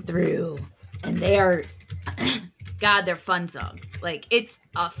listen through, and they are God, they're fun songs. Like, it's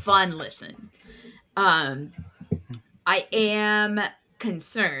a fun listen. I am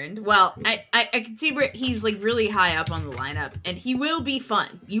concerned. Well, I can see where he's like really high up on the lineup, and he will be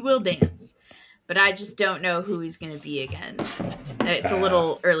fun. You will dance. but I just don't know who he's going to be against. It's a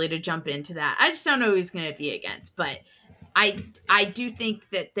little early to jump into that. I just don't know who he's going to be against, but I do think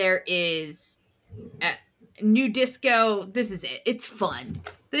that there is new disco. This is it. It's fun.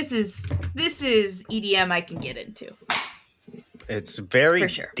 This is EDM I can get into. It's very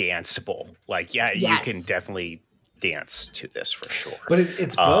sure. danceable. Like, yeah, you can definitely dance to this for sure. But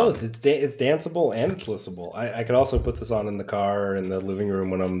it's both. It's danceable and it's listenable. I could also put this on in the car, in the living room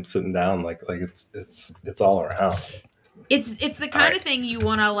when I'm sitting down. Like it's all around. It's the kind of thing you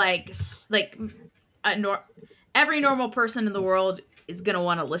want to every normal person in the world is gonna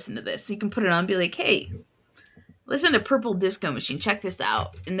want to listen to this. So you can put it on and be like, hey, listen to Purple Disco Machine. Check this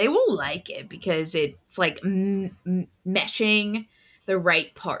out, and they will like it because it's like meshing the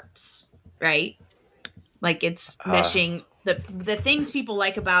right parts, right? Like it's meshing the things people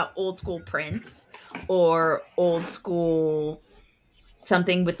like about old school Prince or old school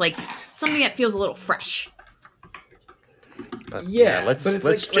something with like something that feels a little fresh. But, let's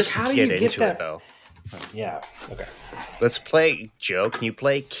just get into it though. Yeah. Okay. Let's play. Joe, can you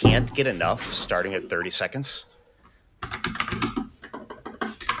play "Can't Get Enough" starting at 30 seconds?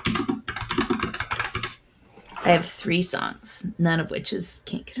 I have 3 songs, none of which is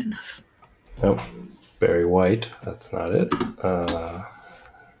 "Can't Get Enough." Nope. Very White. That's not it.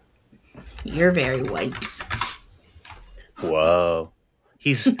 You're very white. Whoa.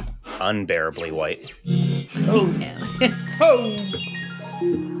 He's unbearably white. Oh no. Oh.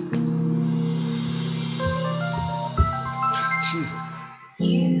 Jesus.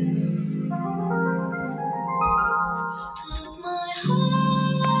 Took my heart,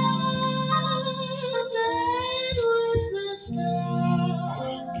 that was the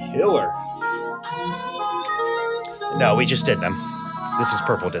start. Killer. No, we just did them. This is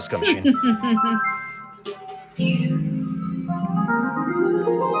Purple Disco Machine.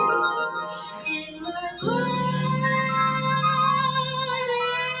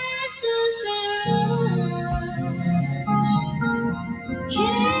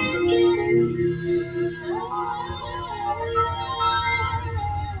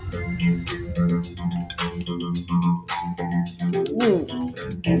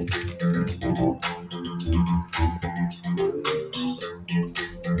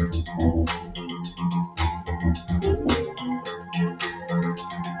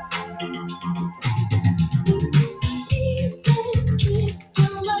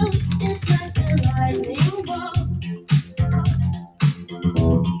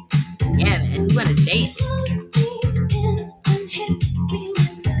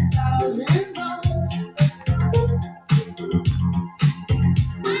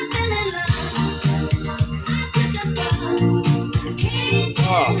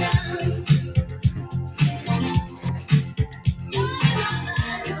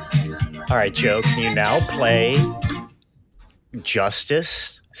 All right, Joe, can you now play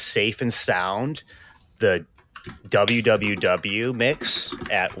Justice, Safe and Sound, the WWW mix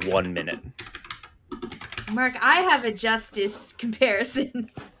at 1 minute? Mark, I have a Justice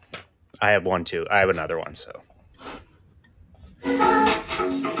comparison. I have one too. I have another one, so.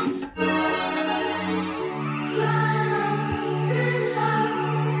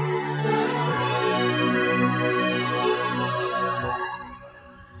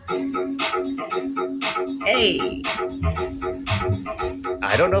 Hey.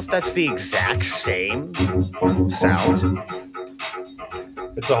 I don't know if that's the exact same sound.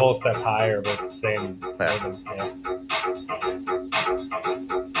 It's a whole step higher, but it's the same rhythm.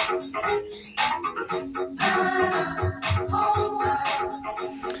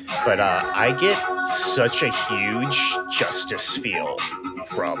 But I get such a huge Justice feel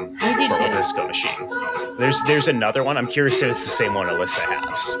from Purple Disco Machine. There's another one. I'm curious if it's the same one Alyssa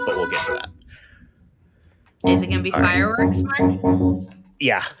has, but we'll get to that. Is it going to be Fireworks, Mark?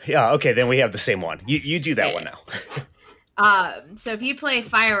 Yeah. Okay, then we have the same one. You do that one now. So if you play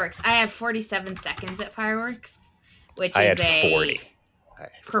Fireworks, I have 47 seconds at Fireworks, which I is had 40.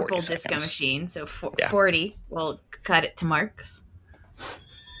 Purple Disco Machine. So 40. We'll cut it to Mark's.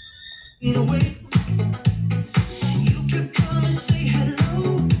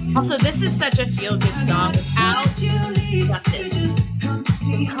 Also, this is such a feel-good song without Justice.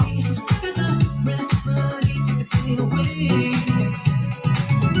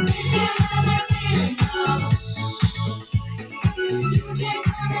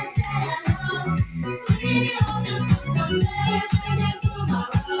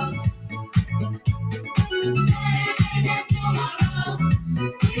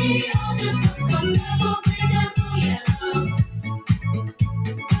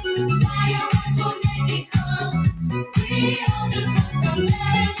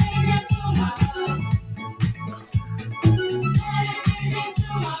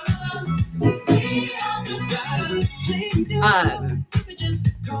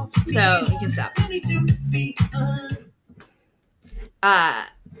 So you can stop.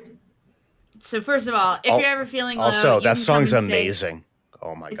 So first of all, if you're ever feeling low, also you that can song's come and amazing.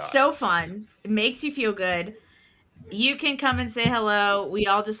 Oh my it's god, so fun. It makes you feel good. You can come and say hello. We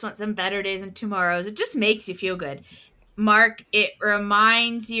all just want some better days and tomorrows. It just makes you feel good. Mark, it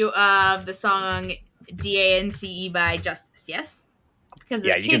reminds you of the song DANCE by Justice, yes? Because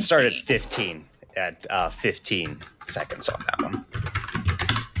yeah, the you can kids start singing. at 15 seconds on that one.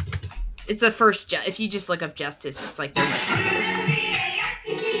 It's the first. If you just look up Justice, it's like their most popular song.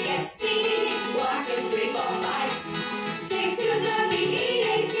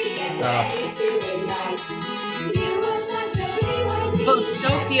 Both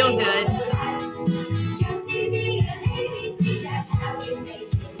so feel good.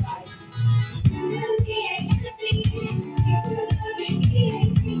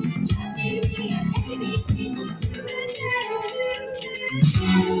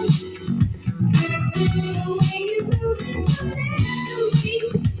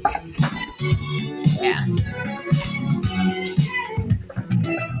 Yeah.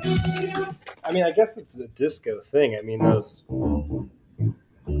 I mean, I guess it's a disco thing. I mean, those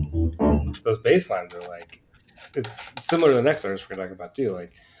bass lines are like, it's similar to the next artist we're talking about too.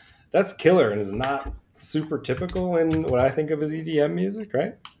 Like, that's killer and is not super typical in what I think of as EDM music,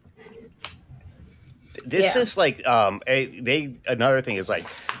 right? This is like another thing is like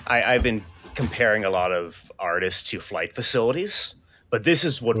I've been comparing a lot of artists to Flight Facilities, but this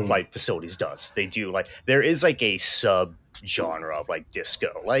is what Flight Facilities does. They do like there is like a sub genre of like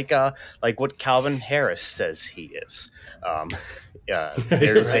disco, like what Calvin Harris says he is.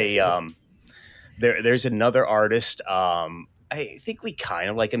 There's Right. there's another artist. I think we kind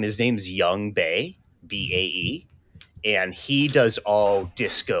of like him. His name's Young Bae, BAE. And he does all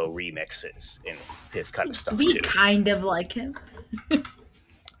disco remixes and his kind of stuff We too. kind of like him.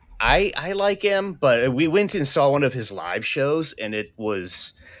 I like him, but we went and saw one of his live shows, and it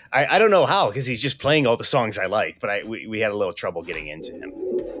was I don't know how because he's just playing all the songs I like, but we had a little trouble getting into him.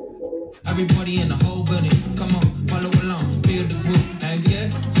 Everybody in the whole building, come on, follow along, feel the groove, and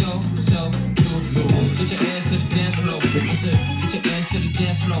get yourself to move. Get your ass to the dance floor. I said, get your ass to the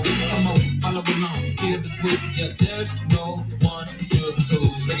dance floor. Come on, follow along, feel the groove. Yeah, there's no one to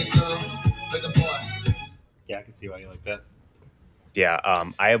lose. Make it go, make it boy. Yeah, I can see why you like that. Yeah,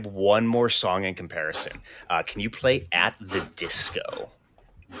 I have one more song in comparison. Can you play At the Disco?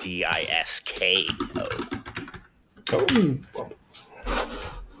 DISKO. Oh.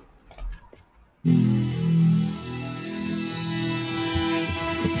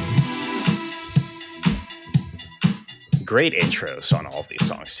 Great intros on all of these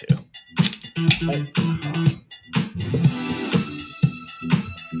songs too.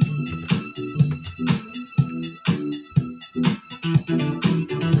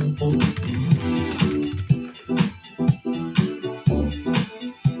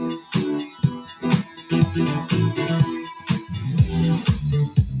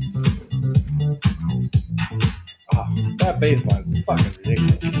 That bass line's fucking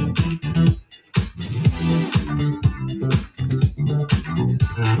ridiculous.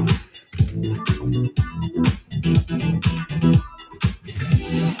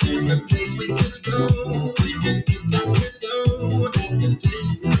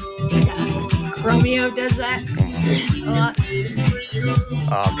 Romeo does that a lot.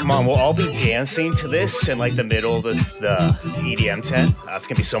 Come on, we'll all be dancing to this in like the middle of the EDM tent. It's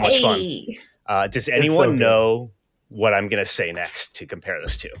gonna be so much fun. Does anyone know what I'm gonna say next to compare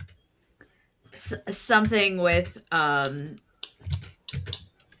this to? Something with the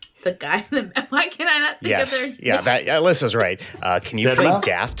guy. Why can I not think of their name? Yeah, Alyssa's right. Can you play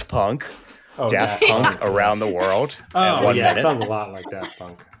Daft Punk? Oh, Daft Punk Around the World. Oh, in 1 minute? It sounds a lot like Daft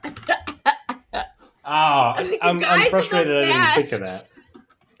Punk. I'm frustrated I didn't think of that.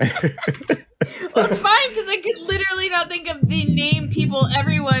 Well, it's fine because I could literally not think of the name people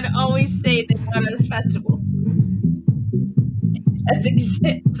everyone always say they want at a festival.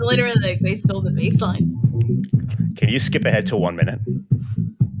 It's literally like they stole the bass line. Can you skip ahead to 1 minute?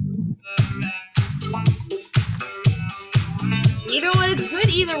 You know what? It's good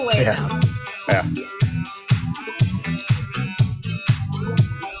either way. Yeah. Now. Yeah.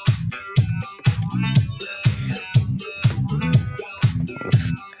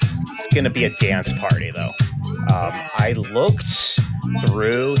 It's gonna be a dance party though. I looked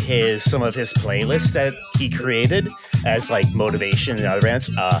through some of his playlists that he created as like motivation and other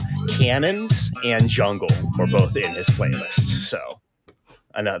bands. Cannons and Jungle were both in his playlist, so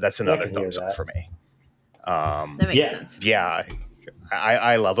I know that's another thumbs up for me. That makes sense. Yeah,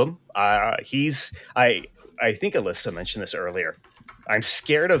 I love him. I think Alyssa mentioned this earlier. I'm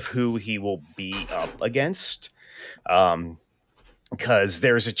scared of who he will be up against. Because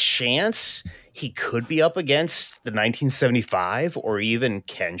there's a chance he could be up against the 1975 or even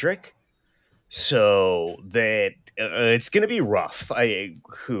Kendrick. So that it's going to be rough.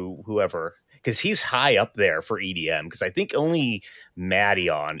 Whoever, because he's high up there for EDM. Because I think only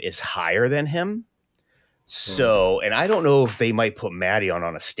Madeon is higher than him. So, and I don't know if they might put Madeon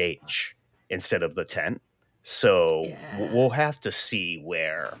on a stage instead of the tent. So we'll have to see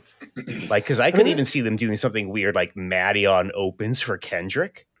where, like, because I could even see them doing something weird, like Madeon opens for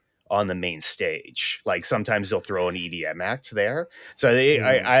Kendrick on the main stage. Like sometimes they'll throw an EDM act there. So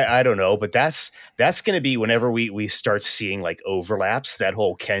I don't know, but that's going to be whenever we start seeing like overlaps. That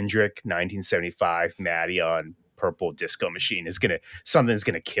whole Kendrick 1975 Madeon Purple Disco Machine is something's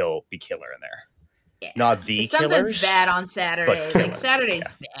gonna be killer in there. Yeah. Not the something's killers, bad on Saturday. Like Saturday's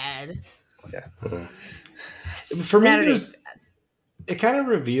bad. Yeah. For me, it kind of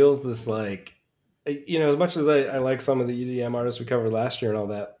reveals this, like, you know, as much as I like some of the EDM artists we covered last year and all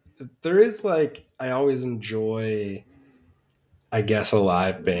that, there is like, I always enjoy, I guess, a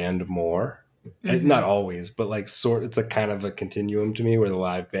live band more. Mm-hmm. Not always, but like it's a kind of a continuum to me where the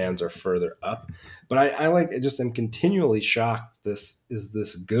live bands are further up. But I like, I'm continually shocked. Is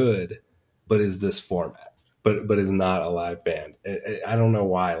this good? But is this format? But is not a live band. I don't know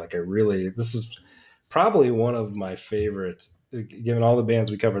why. Like this is probably one of my favorite, given all the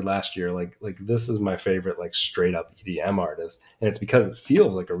bands we covered last year. Like this is my favorite, like straight up EDM artist, and it's because it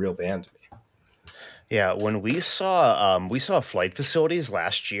feels like a real band to me. Yeah, when we saw Flight Facilities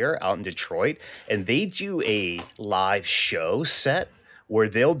last year out in Detroit, and they do a live show set where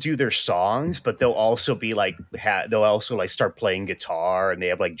they'll do their songs, but they'll also be like start playing guitar, and they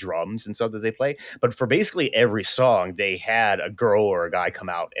have like drums and stuff that they play. But for basically every song, they had a girl or a guy come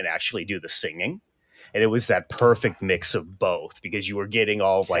out and actually do the singing. And it was that perfect mix of both, because you were getting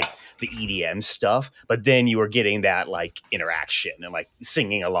all of like the EDM stuff, but then you were getting that like interaction and like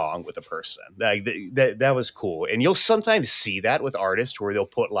singing along with a person. Like that was cool. And you'll sometimes see that with artists where they'll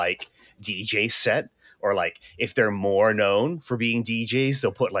put like DJ set, or like if they're more known for being DJs,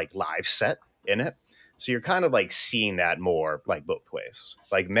 they'll put like live set in it. So you're kind of like seeing that more like both ways.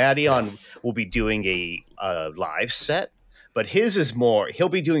 Like Madeon will be doing a live set, but his is more, he'll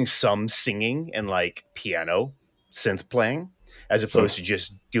be doing some singing and like piano synth playing, as opposed to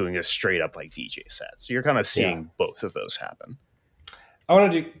just doing a straight up like DJ set. So you're kind of seeing both of those happen. I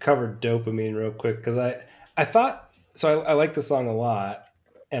wanted to cover Dopamine real quick, because I thought, so I like the song a lot,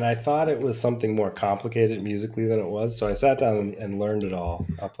 and I thought it was something more complicated musically than it was. So I sat down and learned it all.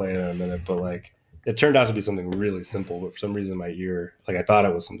 I'll play it in a minute, but like it turned out to be something really simple, but for some reason my ear, like I thought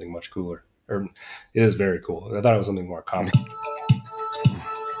it was something much cooler. Or it is very cool. I thought it was something more complicated.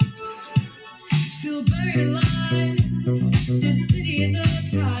 Feel buried alive. This city is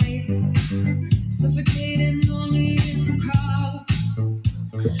uptight. Suffocating lonely in the crowd.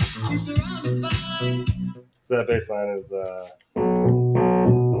 I'm surrounded by. So that bass line is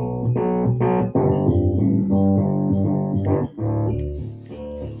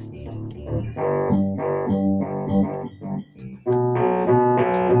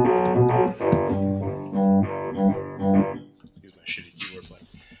excuse my shitty keyboard playing.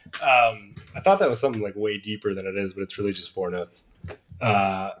 I thought that was something like way deeper than it is, but it's really just 4 notes.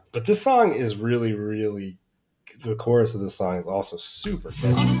 But this song is really, really, the chorus of this song is also super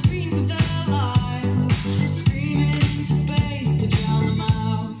catchy. On the screens of their lives, screaming into space to drown them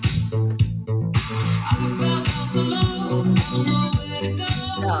out. I felt so low, felt nowhere to go.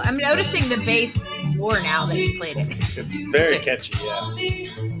 No, I'm noticing the bass more now that he played it. It's very catchy, yeah.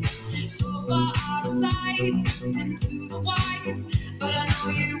 So far out of sight, into the white, but I know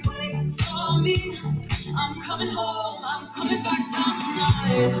you wait for me. I'm coming home, I'm coming back down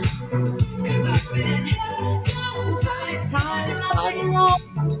tonight. Cause I've been hypnotized by the lights.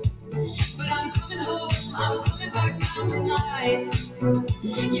 But I'm coming home, I'm coming back down tonight.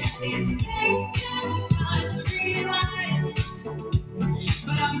 Yeah, it's taken time to realize.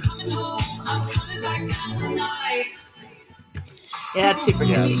 But I'm coming home, I'm coming back down tonight. Yeah, that's super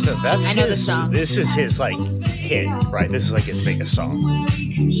catchy. So that's I know the song. This is his like hit, right? This is like his biggest song.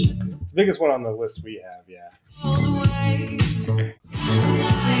 It's the biggest one on the list we have, yeah.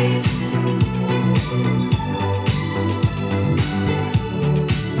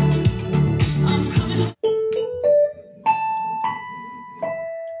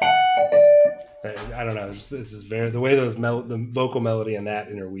 I don't know. It's just very, the way those the vocal melody and that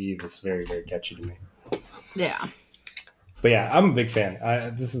interweave is very, very catchy to me. Yeah. But yeah, I'm a big fan.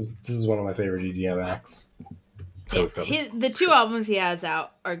 This is one of my favorite EDM acts. Yeah, the 2 albums he has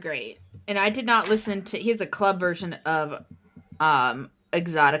out are great. And I did not listen to, he has a club version of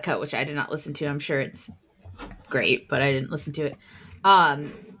Exotica, which I did not listen to. I'm sure it's great, but I didn't listen to it.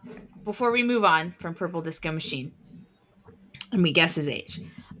 Before we move on from Purple Disco Machine, and we guess his age,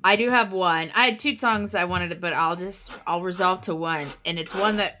 I do have one. I had two songs I wanted, but I'll resolve to one, and it's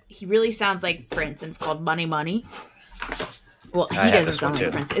one that he really sounds like Prince, and it's called Money Money. Well, he doesn't sound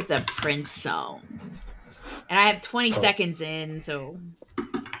like Prince. It's a Prince song, and I have 20 seconds in, so.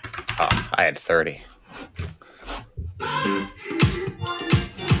 Oh, I had 30.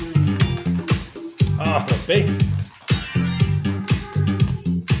 Oh, the bass.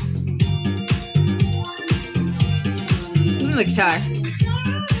 The guitar.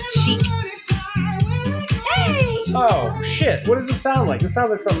 Chic. Hey! Oh, shit. What does it sound like? It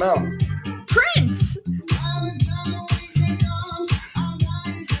sounds like something else. Prince!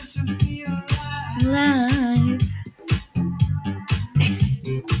 Alive.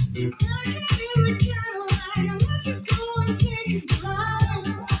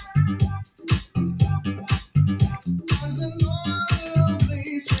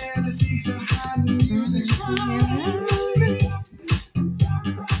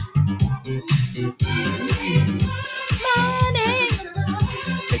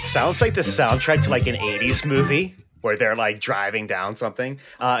 It sounds like the soundtrack to like an 80s movie where they're like driving down something.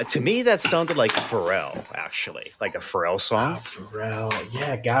 To me, that sounded like Pharrell, actually, like a Pharrell song. Oh, Pharrell.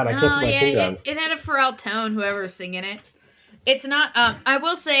 Yeah, God, I can't put my finger on it. It had a Pharrell tone, whoever was singing it. It's not, I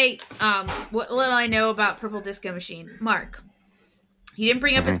will say, what little I know about Purple Disco Machine. Mark, he didn't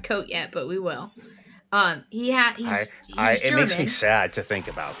bring up his coat yet, but we will. He's it makes me sad to think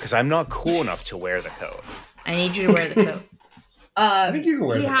about because I'm not cool enough to wear the coat. I need you to wear the coat. I think you can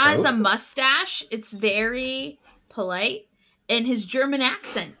wear the coat. He has a mustache. It's very polite. And his German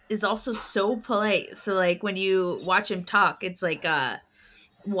accent is also so polite. So, like, when you watch him talk, it's like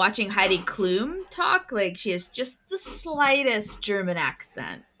watching Heidi Klum talk. Like, she has just the slightest German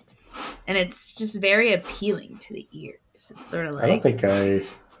accent. And it's just very appealing to the ears. It's sort of like... I don't think I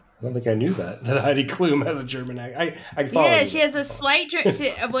knew that Heidi Klum has a German accent. I follow yeah, she has a slight...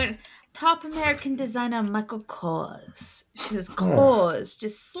 when top American designer Michael Kors. She says Kors,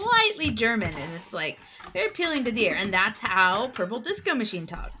 just slightly German, and it's like very appealing to the ear. And that's how Purple Disco Machine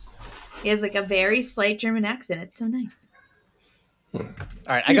talks. He has like a very slight German accent. It's so nice. All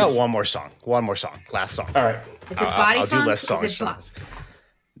right, I got one more song. Last song. All right. Is it Body I'll Funk? do less songs. Is it Buck?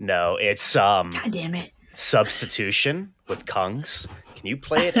 No, it's God damn it. Substitution with Kungs. Can you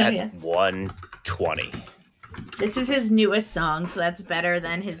play it at 120? This is his newest song, so that's better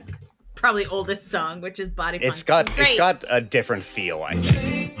than his probably oldest song, which is Body Funk. It's got a different feel, I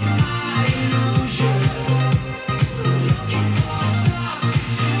think.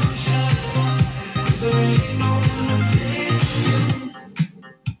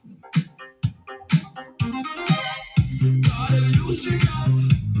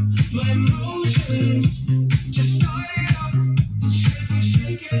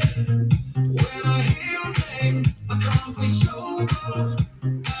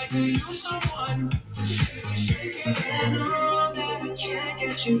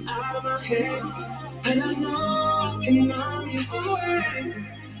 You out of my head, and I know I can numb you away.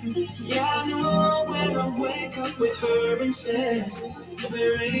 Yeah, I know when I wake up with her instead,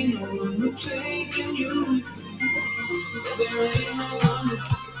 there ain't no one replacing you. There ain't no one.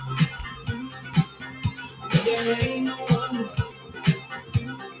 There ain't no one.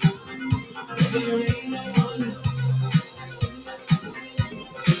 There ain't no one.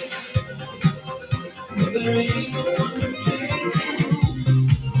 There ain't no one replacing you.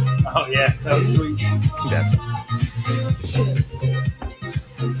 Oh, yeah, that was sweet.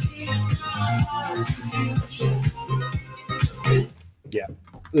 Yeah,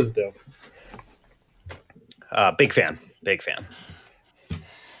 this is dope. Big fan.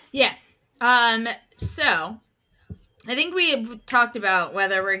 Yeah. So I think we've talked about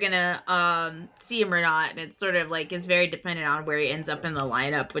whether we're gonna see him or not, and it's sort of like it's very dependent on where he ends up in the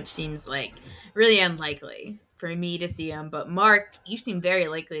lineup, which seems like really unlikely for me to see him. But Mark, you seem very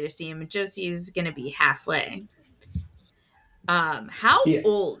likely to see him, and Josie's gonna be halfway. How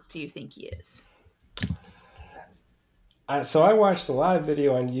old do you think he is? So I watched the live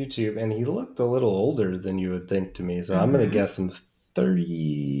video on YouTube, and he looked a little older than you would think to me. So I'm going to guess him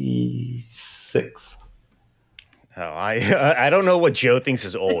 36. Oh, I don't know what Joe thinks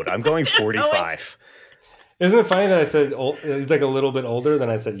is old. I'm going 45. Isn't it funny that I said old, he's like a little bit older than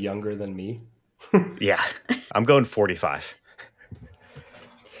I said younger than me? Yeah, I'm going 45.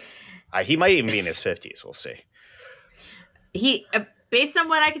 He might even be in his 50s. We'll see. He, based on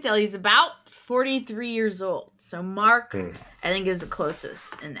what I can tell, he's about 43 years old. So Mark, I think, is the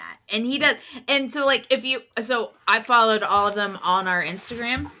closest in that. And he does. And so, like, so I followed all of them on our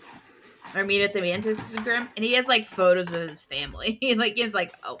Instagram, our Meet at the Mantis Instagram, and he has, like, photos with his family. Like, he has,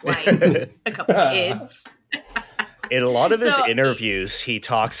 like, a wife, a couple kids. In a lot of his interviews, he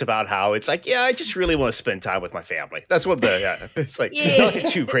talks about how it's like, yeah, I just really want to spend time with my family. That's what it's like. He's not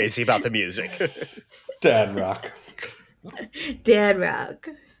too crazy about the music. Dad rock. Dad rock.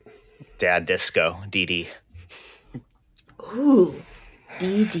 Dad disco. DD. Ooh,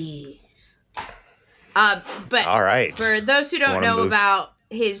 DD. But all right. For those who don't know about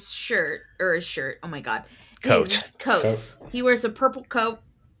his shirt, oh my God. His coats. He wears a purple coat.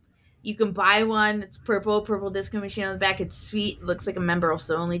 You can buy one. It's purple disco machine on the back. It's sweet. It looks like a Member of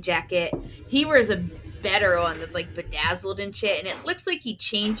Only jacket. He wears a better one that's like bedazzled and shit, and it looks like he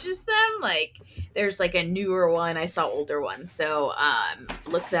changes them. Like there's like a newer one. I saw older ones. So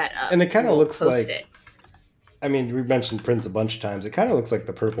look that up. And it kind of looks like I mean, we've mentioned Prince a bunch of times. It kind of looks like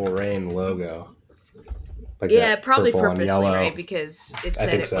the Purple Rain logo. Like probably purposely, right? Because it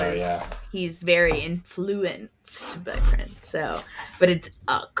said he's very influenced by Prince. So, but it's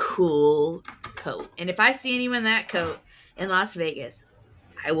a cool coat. And if I see anyone in that coat in Las Vegas,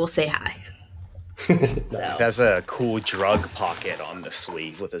 I will say hi. It has a cool drug pocket on the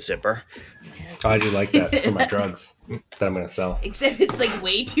sleeve with a zipper. I do like that for my drugs that I'm going to sell. Except it's like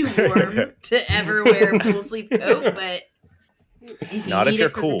way too warm to ever wear a full sleeve coat. But if you're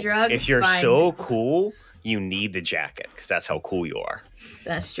cool. Drugs, if you're so cool, you need the jacket because that's how cool you are.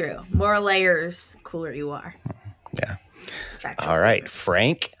 That's true. More layers, cooler you are. Yeah. All right.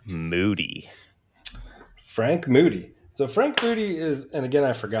 Franc Moody. Franc Moody. So Franc Moody is, and again,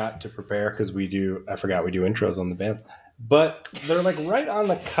 I forgot to prepare because we do intros on the band, but they're like right on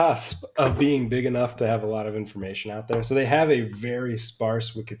the cusp of being big enough to have a lot of information out there. So they have a very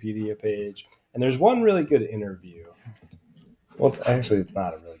sparse Wikipedia page, and there's one really good interview. Well, it's not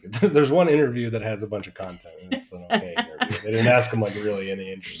a really good. There's one interview that has a bunch of content, and it's an okay interview. They didn't ask him like really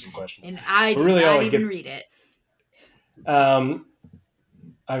any interesting questions. And I did not even read it.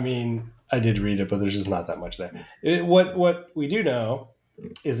 I mean, I did read it, but there's just not that much there. What we do know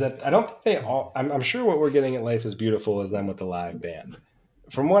is that I don't think they all. I'm sure what we're getting at Life is Beautiful is them with the live band.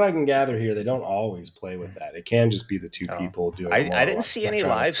 From what I can gather here, they don't always play with that. It can just be the two people doing. I didn't see any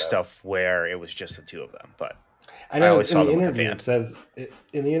live stuff where it was just the two of them, but. I know in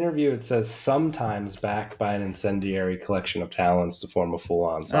the interview it says sometimes backed by an incendiary collection of talents to form a full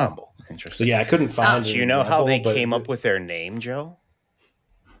ensemble. Oh, interesting. So yeah, I couldn't find. Do you know how they came up with their name, Joe?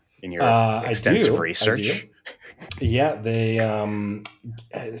 In your extensive research, yeah, they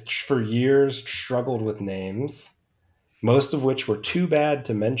for years struggled with names, most of which were too bad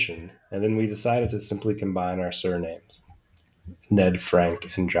to mention, and then we decided to simply combine our surnames: Ned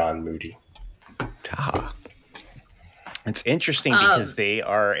Frank and John Moody. It's interesting because they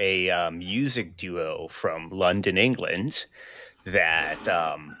are a music duo from London, England, that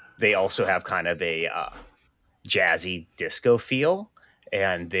they also have kind of a jazzy disco feel,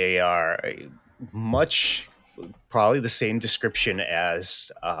 and they are probably the same description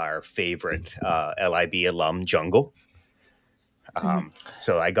as our favorite LIB alum, Jungle.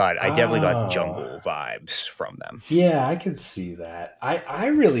 So I definitely got Jungle vibes from them. Yeah, I could see that. I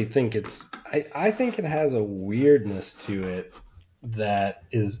really think I think it has a weirdness to it that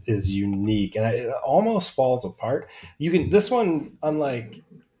is unique, and it almost falls apart. This one, unlike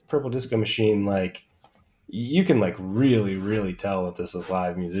Purple Disco Machine, like you can like really, really tell that this is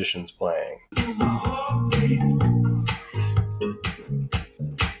live musicians playing.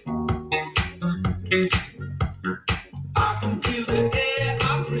 I can feel the air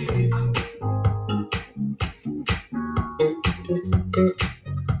I breathe.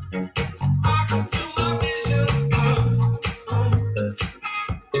 I can feel my vision.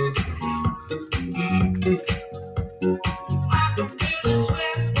 I can feel the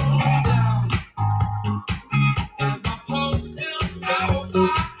sweat roll down as my pulse fills out my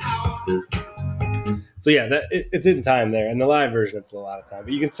hour. So yeah, it's in time there. In the live version, it's a lot of time,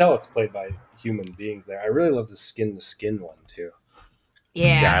 but you can tell it's played by human beings there. I really love the Skin to Skin one too.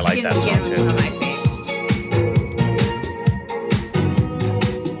 Yeah, I like that song too. One of my favorites.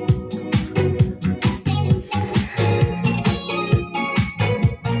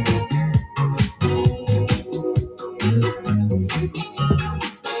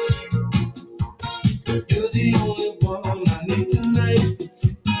 You're the only one I need tonight.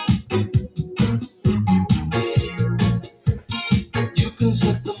 You can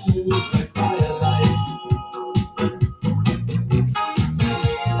set the mood like firelight.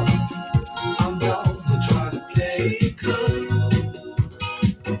 I'm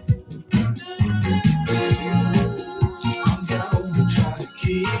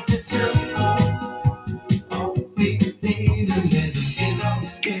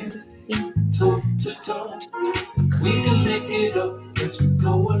toe. We can make it up as we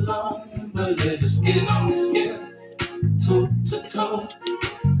go along, but let us get on the scale, toe to toe.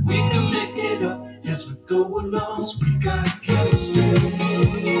 We can make it up as we go along, 'cause we got chemistry.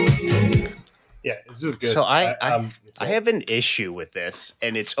 Yeah, it's just good. So I have an issue with this,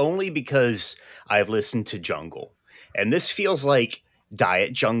 and it's only because I've listened to Jungle, and this feels like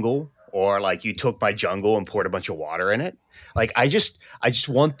Diet Jungle, or like you took my jungle and poured a bunch of water in it. Like I just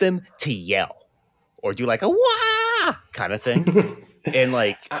want them to yell or do like a wah kind of thing, and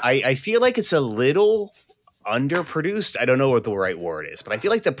like I feel like it's a little underproduced. I don't know what the right word is, but I feel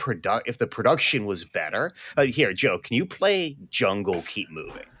like if the production was better. Here, Joe, can you play Jungle Keep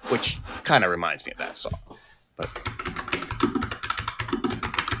Moving, which kind of reminds me of that song. But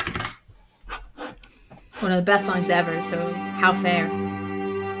One of the best songs ever, so how fair.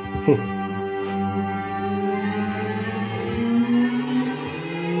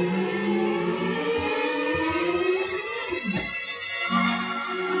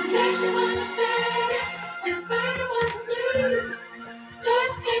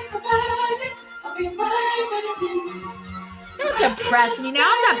 Don't depress me now.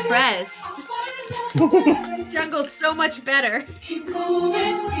 I'm not pressed. Jungle's so much better. Keep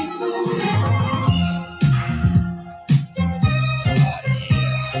moving, keep moving.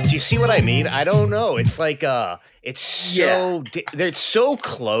 do you see what I mean? I don't know. It's like it's so they're so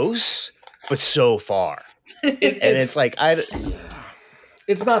close but so far. It's like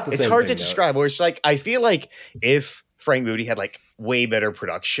it's not the same. It's hard thing, to describe. Where it's like I feel like if Frank Moody had like way better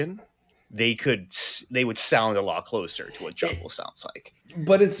production, they would sound a lot closer to what Jungle sounds like.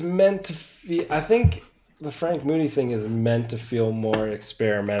 But it's meant to feel. I think the Frank Moody thing is meant to feel more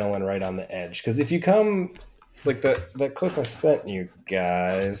experimental and right on the edge. Because if you come like that clip I sent you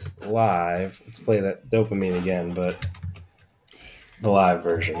guys live, let's play that Dopamine again, but the live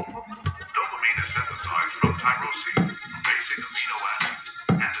version. Dopamine is synthesized from tyrosine, a basic amino acid,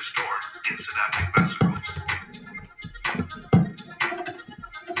 and is stored in synaptic vesicles.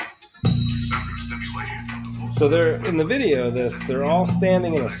 Receptor stimulation of the most So they're in the video. They're all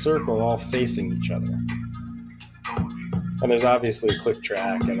standing in a circle, all facing each other, and there's obviously a click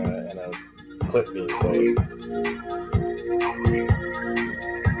track and a clip being played.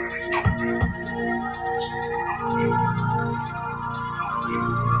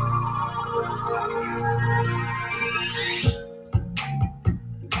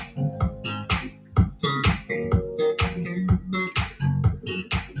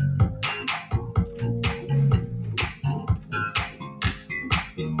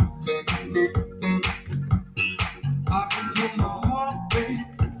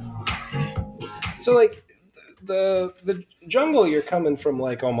 So like the Jungle, you're coming from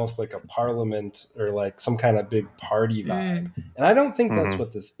like almost like a parliament or like some kind of big party vibe, and I don't think that's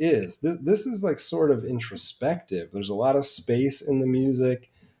what this is. This is like sort of introspective. There's a lot of space in the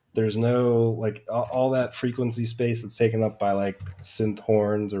music. There's no like all that frequency space that's taken up by like synth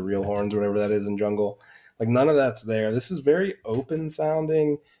horns or real horns or whatever that is in Jungle. Like none of that's there. This is very open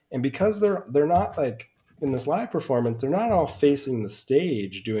sounding, and because they're not like in this live performance, they're not all facing the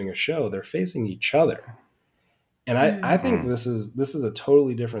stage doing a show. They're facing each other. And I think this is a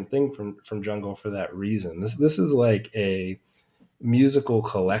totally different thing from Jungle for that reason. This is like a musical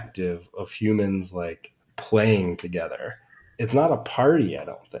collective of humans like playing together. It's not a party, I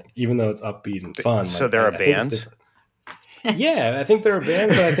don't think, even though it's upbeat and fun. So like, they're a I think band? Yeah, I think they're a band,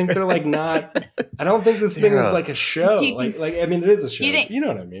 but I think they're like not. I don't think this thing is like a show. Like I mean, it is a show. You know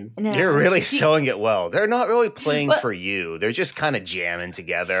what I mean? No. You're really selling it well. They're not really playing for you. They're just kind of jamming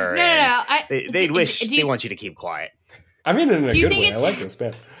together. No. They want you to keep quiet. I mean, in a good way. I it's- like this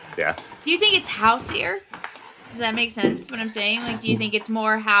band. Yeah. Do you think it's houseier? Does that make sense? What I'm saying? Like, do you think it's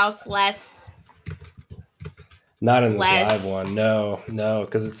more house, less? Not in this Less. live one. No,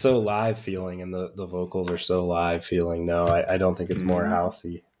 because it's so live feeling and the vocals are so live feeling. No, I don't think it's more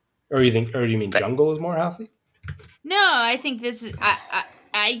housey. Or do you mean Jungle is more housey? No, I think this is.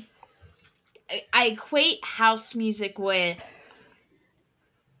 I equate house music with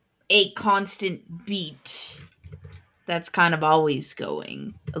a constant beat that's kind of always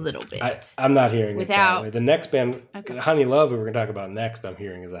going a little bit. I'm not hearing it that Without- way. The next band, Okay. Honeyluv, who we're going to talk about next, I'm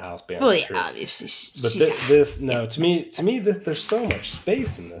hearing is a house band. Well, for yeah, sure. obviously. But to me, this there's so much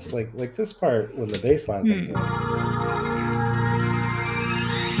space in this. Like this part when the bass line comes in.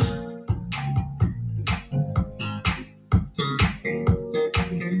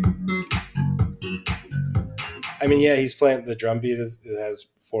 I mean, yeah, he's playing the drum beat. It has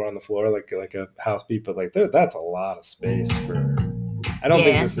 4 on the floor, like a house beat, but like that's a lot of space for. I don't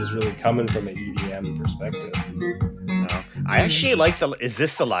think this is really coming from an EDM perspective. No. I actually like is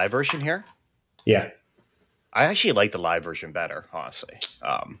this the live version here? Yeah. I actually like the live version better, honestly.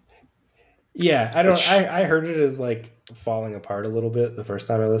 Yeah, I heard it as like falling apart a little bit the first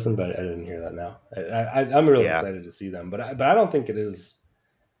time I listened, but I didn't hear that now. I'm really excited to see them, but I don't think it is.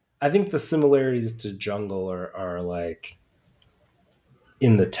 I think the similarities to Jungle are like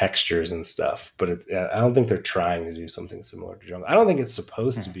in the textures and stuff, but I don't think they're trying to do something similar to Jungle. I don't think it's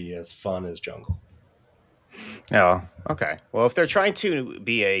supposed to be as fun as Jungle. Oh, okay. Well, if they're trying to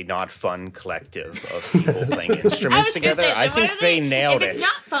be a not fun collective of people playing instruments together, I think they nailed it. It's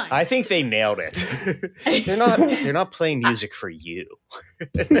not fun. I think they nailed it. They're not playing music for you.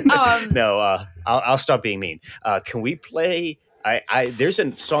 No, I'll stop being mean. Can we play? There's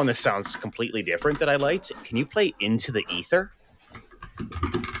a song that sounds completely different that I liked. Can you play Into the Ether?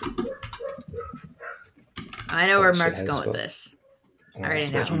 I know where Mark's going with this. I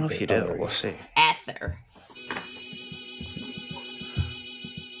already know. I don't know if you do. We'll see. Ether.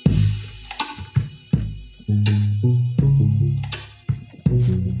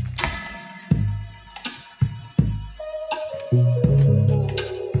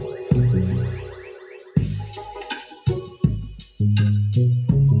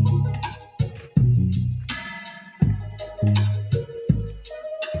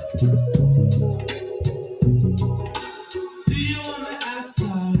 See you on the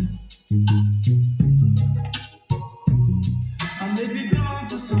outside. I may be gone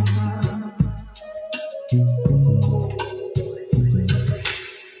for some time.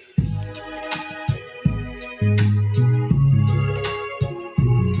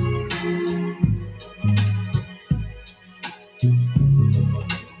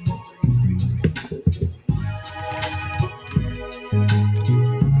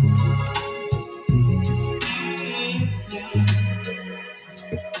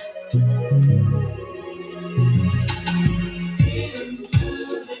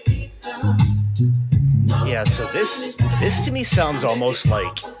 Yeah, so this to me sounds almost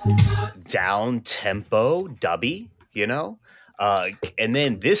like down tempo dubby, you know? And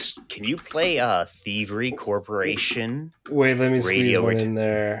then this, can you play Thievery Corporation? Wait, let me squeeze Radio one in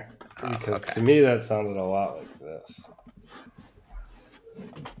there because to me that sounded a lot like this.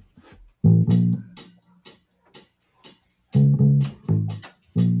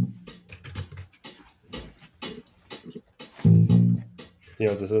 You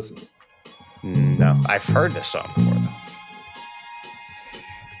know what this is? No, I've heard this song before though.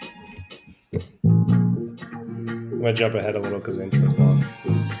 I'm gonna jump ahead a little because the intro's long.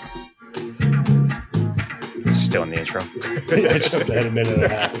 It's still in the intro. I jumped ahead a minute and a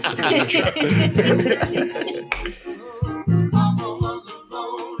half. It's still in the intro. Papa was a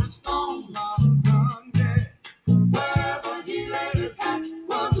rolling stone, not a gun, yeah. Wherever he laid his hat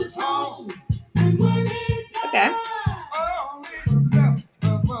was his home. And when he died, all he left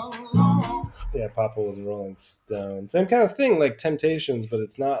was alone. Yeah, Papa was a Rolling Stone. Same kind of thing, like Temptations, but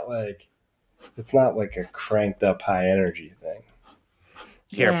it's not like a cranked up high energy thing.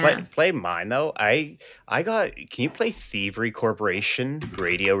 Here, Yeah. play mine though. I got. Can you play Thievery Corporation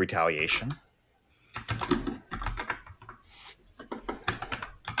Radio Retaliation?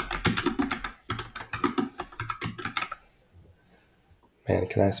 Man,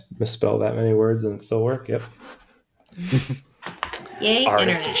 can I misspell that many words and it still work? Yep. Yay,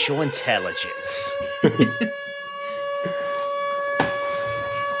 internet. Artificial intelligence.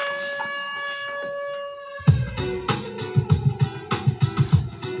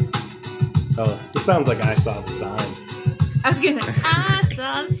 Oh, this sounds like I Saw the Sign. I was gonna say, I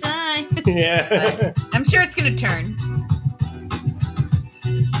saw the sign. Yeah. But I'm sure it's gonna turn.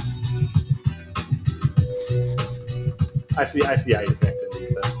 I see how you connected these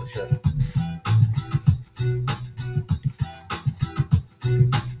then, for sure.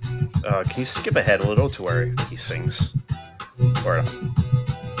 Can you skip ahead a little to where he sings? Or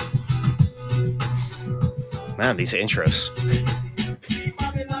man, these intros.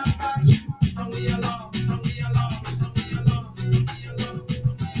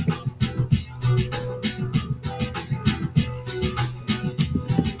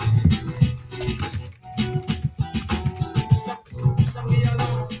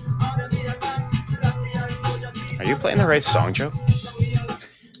 Are you playing the right song, Joe?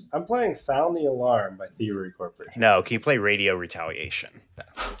 I'm playing Sound the Alarm by Thievery Corporation. No, can you play Radio Retaliation?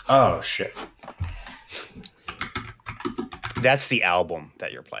 Oh, shit. That's the album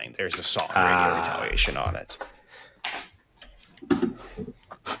that you're playing. There's a song, Radio Retaliation, on it.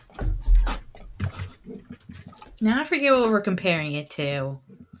 Now I forget what we're comparing it to.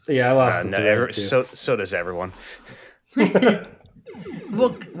 Yeah, I lost the No, thread, too. so does everyone.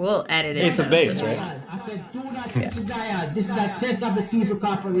 We'll edit it. Ace of Base, right? I said, do not This is the test of the TV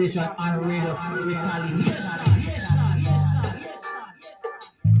Corporation on radio retaliation.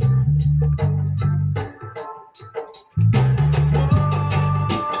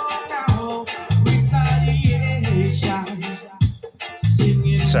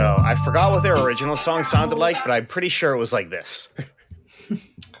 So I forgot what their original song sounded like, but I'm pretty sure it was like this.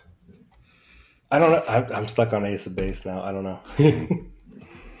 I don't know. I'm stuck on Ace of Base now. I don't know.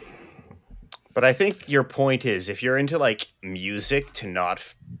 But I think your point is, if you're into like music to not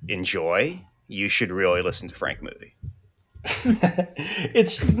enjoy, you should really listen to Frank Moody.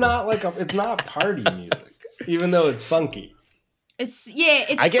 It's just not like it's not party music, even though it's funky. It's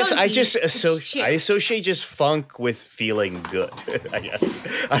I guess funky. I just It's I associate just funk with feeling good. I guess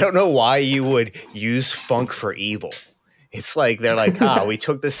I don't know why you would use funk for evil. It's like they're like, we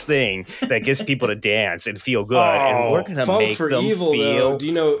took this thing that gets people to dance and feel good, and we're gonna make them evil, feel though. Do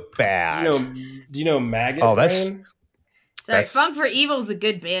you know bad. Do you know Maggot? Oh, that's Brain? Sorry, Funk for Evil is a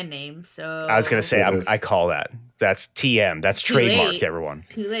good band name. So I was gonna say I call that. That's TM. That's trademarked. late. Everyone.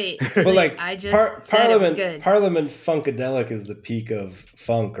 Too late. But like I just said it was good. Parliament Funkadelic is the peak of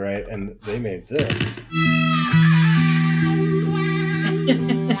funk, right? And they made this.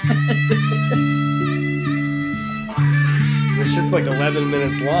 This shit's like 11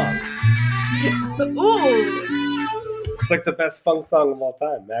 minutes long. Ooh. It's like the best funk song of all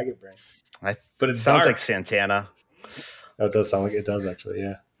time, Maggot Brain. But it sounds dark. like Santana. Oh, it does sound like it does actually,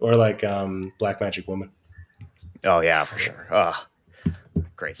 yeah. Or like Black Magic Woman. Oh yeah, for sure.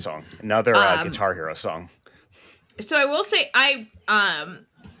 Great song. Another Guitar Hero song. So I will say, I on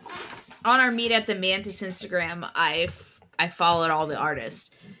our Meet at the Mantis Instagram, I followed all the artists,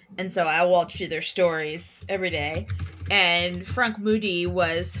 and so I watch through their stories every day. And Frank Moody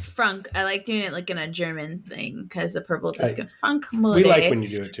was Frank. I like doing it like in a German thing because the purple disco Frank Moody. We like when you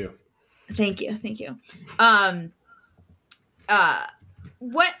do it too. Thank you.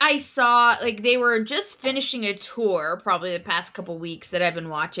 What I saw, like they were just finishing a tour probably the past couple weeks that I've been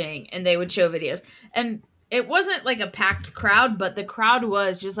watching, and they would show videos, and it wasn't like a packed crowd, but the crowd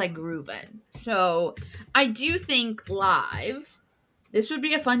was just like grooving. So I do think live this would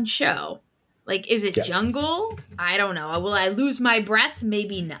be a fun show. Like, is it jungle? I don't know. Will I lose my breath?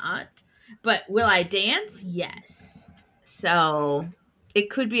 Maybe not. But will I dance? Yes. So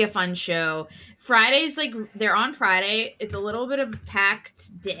it could be a fun show. Fridays, like, they're on Friday. It's a little bit of a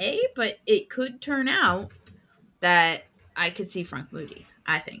packed day, but it could turn out that I could see Frank Moody,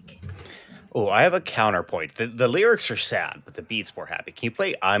 I think. Oh, I have a counterpoint. The lyrics are sad, but the beat's more happy. Can you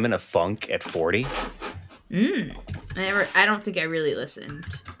play I'm in a Funk at 40? I don't think I really listened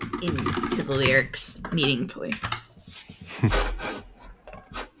into the lyrics meaningfully.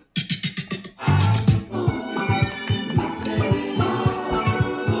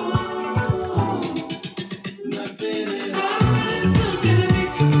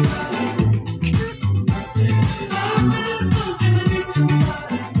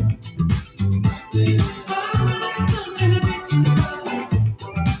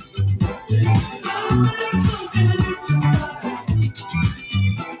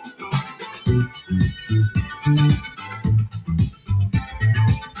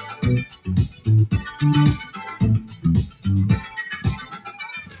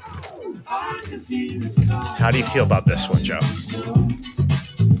 How do you feel about this one, Joe?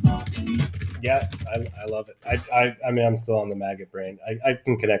 Yeah, I love it. I mean, I'm still on the Maggot Brain. I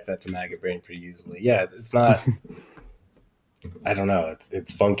can connect that to Maggot Brain pretty easily. Yeah, it's not. I don't know.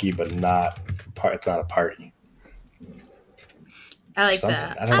 It's funky, but not. It's not a party. I like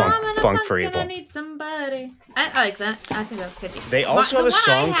that. I don't know. Funk for Evil. I need somebody. I like that. I think that was catchy. They also have a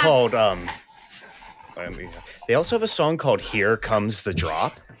song called. They also have a song called "Here Comes the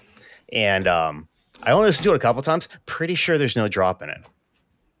Drop," and I only listened to it a couple times. Pretty sure there's no drop in it.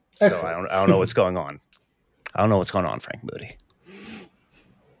 So I don't know what's going on. I don't know what's going on, Frank Moody.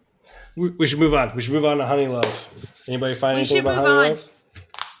 We should move on. We should move on to Honeyluv. Anybody find anything about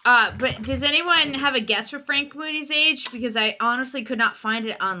Honeyluv? But does anyone have a guess for Frank Moody's age? Because I honestly could not find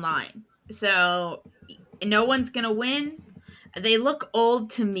it online. So no one's gonna win. They look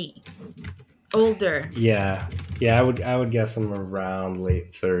old to me. Older. Yeah. I would guess him around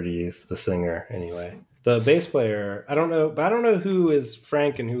late 30s. The singer, anyway. The bass player, I don't know who is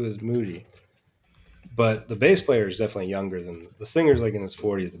Frank and who is Moody. But the bass player is definitely younger than the singer's like in his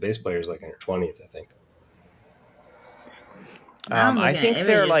 40s. The bass player is like in her 20s, I think. I think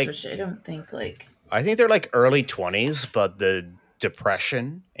they're like. I don't think like. I think they're like early 20s, but the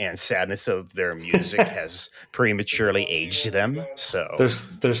depression and sadness of their music has prematurely aged them. So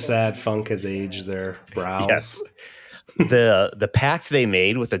their sad funk has aged their brows. Yes. The pact they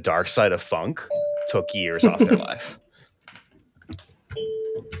made with the dark side of funk took years off their life.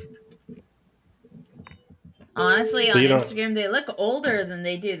 Honestly, So on you don't- Instagram, they look older than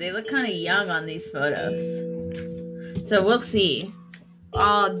they do. They look kind of young on these photos. So we'll see.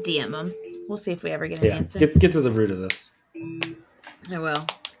 I'll DM them. We'll see if we ever get an Yeah, answer. get to the root of this. I will.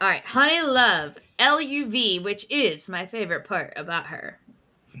 All right, Honeyluv, Luv, which is my favorite part about her.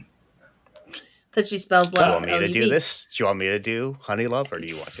 That she spells Do you love. want me to L-U-V. do this? Do you want me to do Honeyluv, or do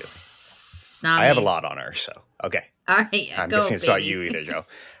you want to? It's not I have a me. lot on her, so okay. All right, yeah, I'm go, guessing it's not baby. you either, Joe.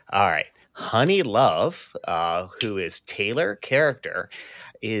 All right. Honeyluv, who is Taylor character,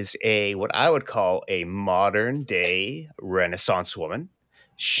 is what I would call a modern day Renaissance woman.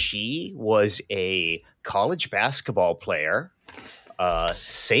 She was a college basketball player,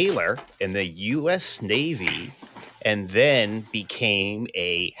 sailor in the U.S. Navy, and then became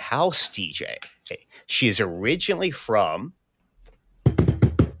a house DJ. She is originally from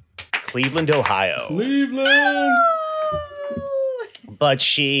Cleveland, Ohio. Cleveland. But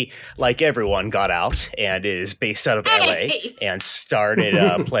she, like everyone, got out and is based out of Hey! LA and started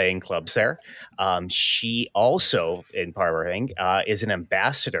playing clubs there. She also, in part of her thing, is an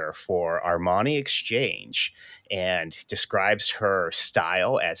ambassador for Armani Exchange and describes her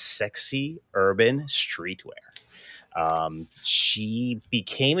style as sexy urban streetwear. She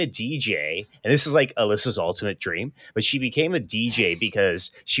became a DJ, and this is like Alyssa's ultimate dream, but she became a DJ because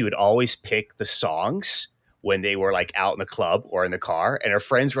she would always pick the songs when they were like out in the club or in the car, and her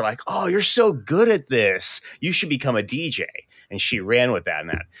friends were like, "Oh, you're so good at this. You should become a DJ." And she ran with that.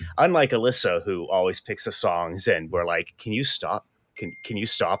 And that, unlike Alyssa, who always picks the songs and we're like, "Can you stop? Can you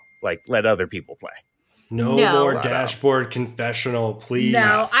stop? Like, let other people play." No more dashboard confessional, please.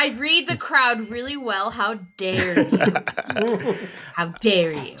 No, I read the crowd really well. How dare you? How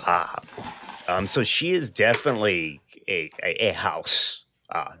dare you? So she is definitely a house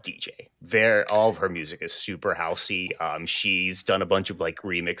DJ. All of her music is super housey. She's done a bunch of like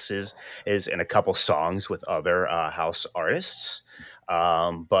remixes and a couple songs with other house artists.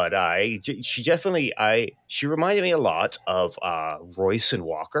 But she reminded me a lot of Royce and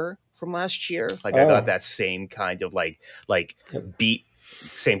Walker from last year. Like I got that same kind of like beat,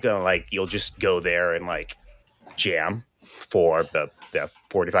 same kind of like you'll just go there and like jam for the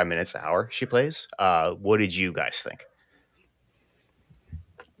 45 minutes, hour she plays. What did you guys think?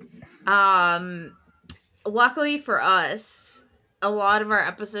 Luckily for us, a lot of our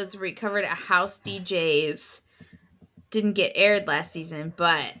episodes we covered at House DJs didn't get aired last season,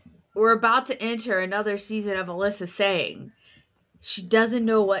 but we're about to enter another season of Alyssa saying she doesn't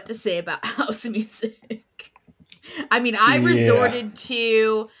know what to say about house music. I mean, I resorted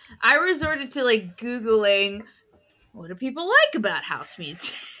to like Googling what do people like about house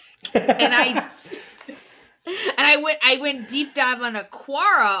music, and I went deep dive on a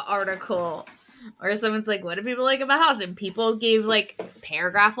Quora article where someone's like, what do people like about house? And people gave like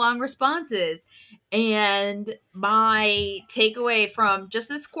paragraph long responses. And my takeaway from just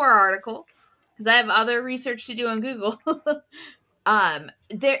this Quora article, because I have other research to do on Google,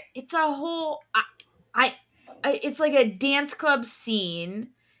 it's a whole, it's like a dance club scene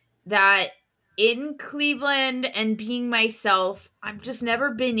that in Cleveland, and being myself, I've just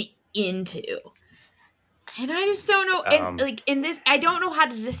never been into. And I just don't know. And like in this, I don't know how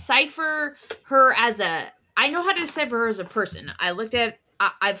to decipher her I know how to decipher her as a person.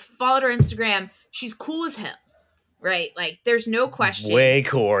 I've followed her Instagram. She's cool as hell, right? Like there's no question. Way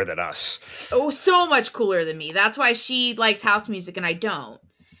cooler than us. Oh, so much cooler than me. That's why she likes house music and I don't.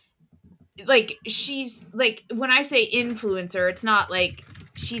 Like she's like, when I say influencer, it's not like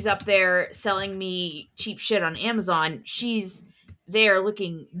she's up there selling me cheap shit on Amazon. She's there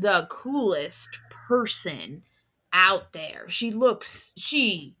looking the coolest person out there.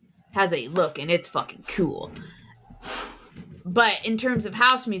 She has a look and it's fucking cool. But in terms of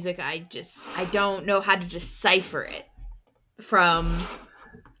house music, I don't know how to decipher it from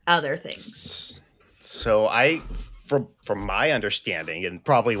other things. So from my understanding, and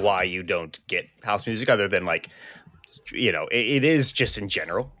probably why you don't get house music other than like, you know, it is just in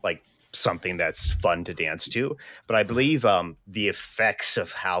general, like something that's fun to dance to. But I believe the effects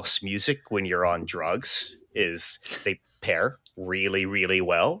of house music when you're on drugs is they pair really, really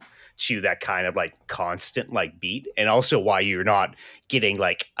well to that kind of like constant like beat, and also why you're not getting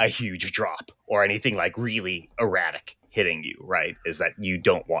like a huge drop or anything like really erratic hitting you, right? Is that you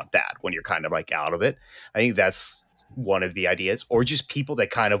don't want that when you're kind of like out of it. I think that's one of the ideas, or just people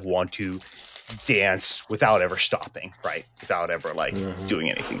that kind of want to dance without ever stopping, right? Without ever like doing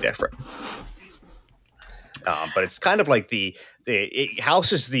anything different. But it's kind of like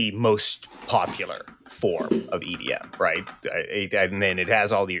house is the most popular form of EDM, right? And then it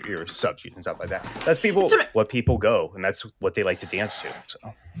has all your substitutes and stuff like that. That's what people go, and that's what they like to dance to. So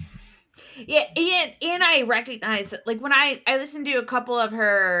yeah, and I recognize that, like, when I listened to a couple of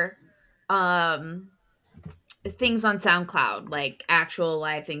her things on SoundCloud, like actual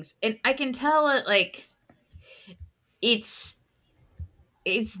live things, and I can tell it, like, it's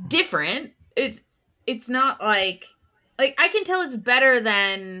different. It's not like I can tell it's better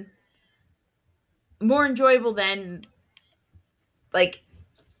than, more enjoyable than, like,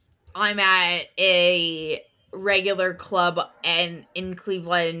 I'm at a regular club and in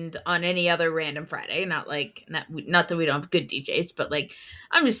Cleveland on any other random Friday. Not that we don't have good DJs, but, like,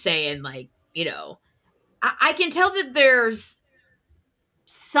 I'm just saying, like, you know, I can tell that there's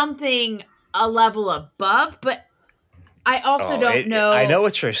something a level above, but I also don't know. I know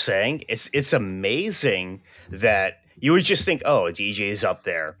what you're saying. It's amazing that you would just think, oh, a DJ is up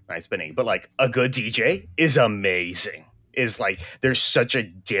there, nice spinning, but, like, a good DJ is amazing. Is like there's such a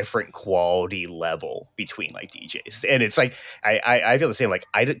different quality level between, like, DJs, and it's like I feel the same. Like,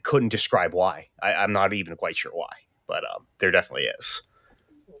 I couldn't describe why. I'm not even quite sure why, but there definitely is.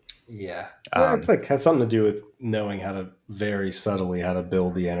 Yeah, so it's like has something to do with knowing how to very subtly how to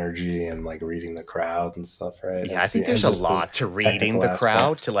build the energy and, like, reading the crowd and stuff, right? Yeah, I think there's a lot to reading the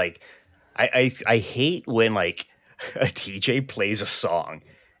crowd. To, like, I hate when, like, a DJ plays a song,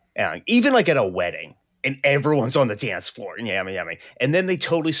 even, like, at a wedding, and everyone's on the dance floor and yamming, and then they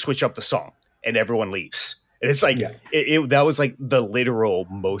totally switch up the song and everyone leaves. And it's like that was, like, the literal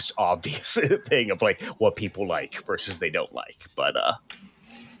most obvious thing of, like, what people like versus they don't like, but.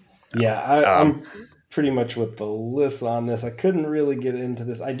 I'm pretty much with the list on this. I couldn't really get into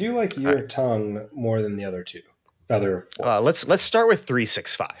this. I do like Your Tongue more than the other four. Let's start with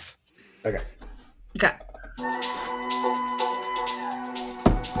 365. Okay.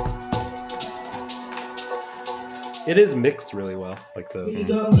 It is mixed really well. Like tell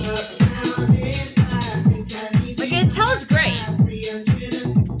us great.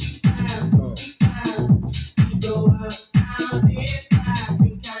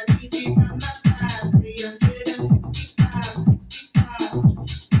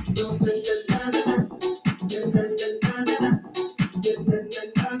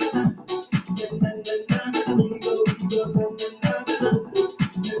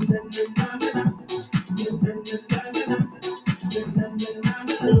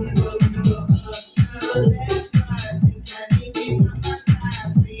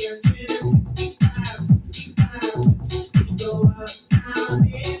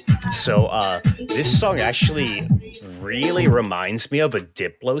 So this song actually really reminds me of a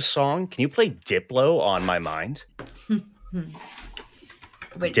Diplo song. Can you play Diplo on My Mind?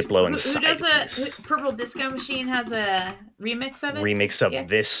 Wait, Diplo and who does Purple Disco Machine has a remix of it? Remix of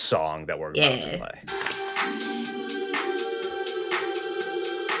this song that we're about to play.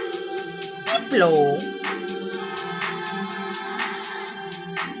 Diplo.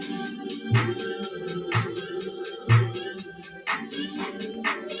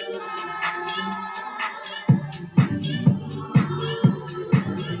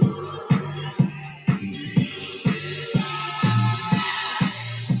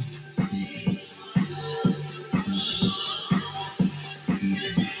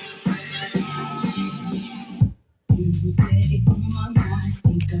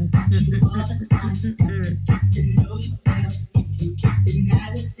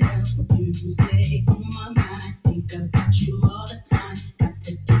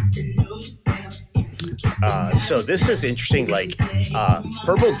 So this is interesting. Like,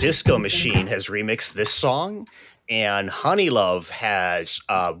 Purple Disco Machine has remixed this song, and Honeyluv has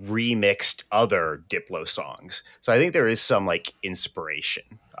remixed other Diplo songs. So I think there is some, like, inspiration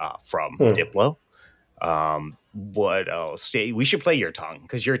from Diplo. What else? We should play Your Tongue,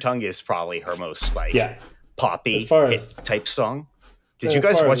 because Your Tongue is probably her most, like, poppy hit type song. Did you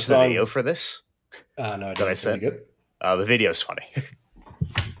guys watch the video for this? No, I didn't. Is it good? The video's funny.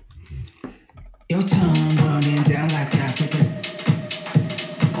 Your tongue running down like that, flip it.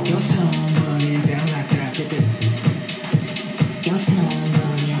 Your tongue running down like that, flip it. Your tongue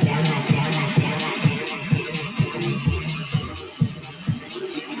running down like that, like that, like that.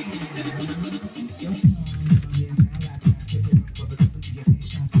 Your tongue running down like that, flip it. Rub it up into your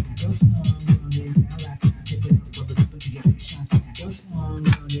face, shines back. Your tongue running down like that, flip it. Rub it up into your face, shines back. Your tongue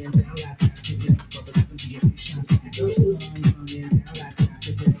running down like that, flip it. Rub it up into your face, shines back. Your tongue running down like that,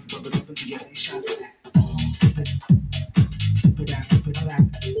 flip it. Rub it up into your face, shines back. Flip it, flip it, flip it, flip it, flip it,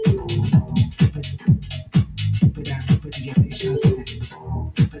 flip it,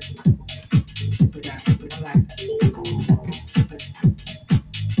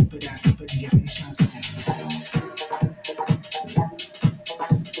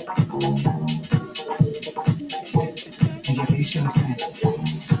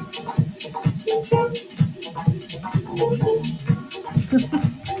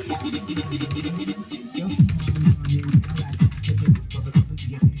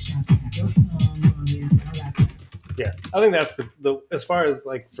 Yeah, I think that's the as far as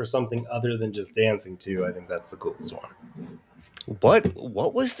like for something other than just dancing to, I think that's the coolest one.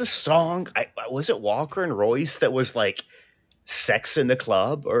 What was the song? Was it Walker and Royce that was like "Sex in the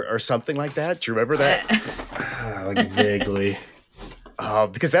Club" or something like that? Do you remember that? Like vaguely.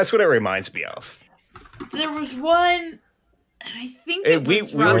 Because that's what it reminds me of. There was one, I think it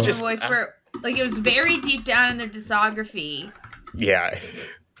was we were Rock just Voice, where like it was very deep down in their discography, yeah.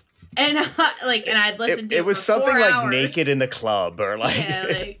 and I'd listen to it. It was for something 4 like hours. "Naked in the Club" or like, Yeah,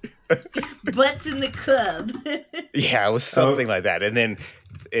 like butts in the club. yeah, it was something like that, and then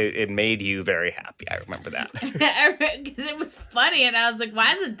it made you very happy. I remember that Because it was funny, and I was like,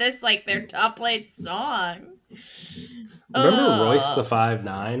 "Why isn't this like their top played song?" Remember Royce the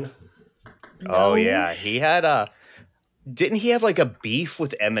 5'9"? Oh yeah, he had didn't he have like a beef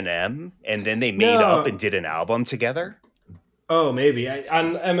with Eminem, and then they made up and did an album together? Oh, maybe.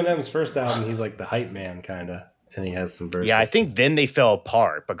 On Eminem's first album, he's like the hype man, kind of, and he has some verses. Yeah, I think then they fell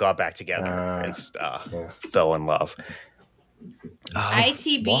apart, but got back together and fell in love.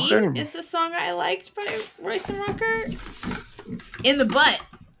 ITB is the song I liked by Royce and Rucker. In the butt.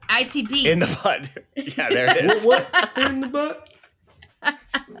 ITB. In the butt. Yeah, there it is. What? In the butt?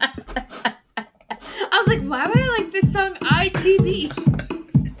 I was like, why would I like this song ITB?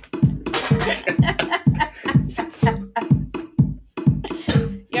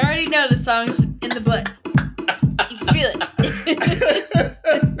 You already know the song's in the butt. You can feel it.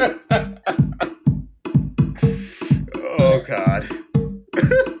 Oh, God.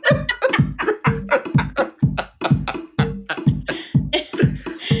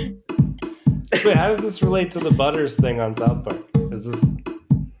 Wait, how does this relate to the Butters thing on South Park? Is this...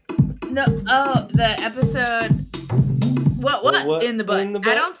 No, the episode... What? In the butt. In the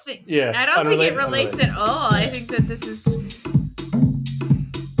butt? I don't think it Unrelated? relates at all. I think that this is...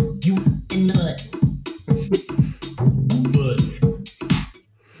 You in the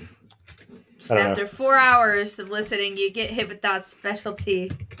Just after 4 hours of listening, you get hit with that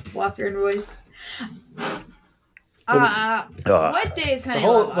specialty Walker and Royce. What day is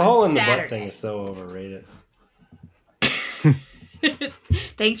Honeyluv? The whole in the Saturday. butt thing is so overrated.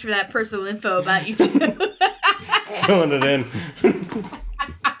 Thanks for that personal info about you two. Filling it in.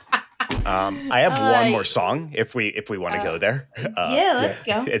 I have one more song if we want to go there. Yeah, let's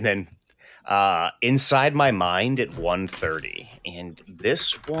go. And then Inside My Mind at 1:30. And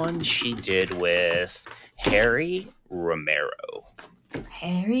this one she did with Harry Romero.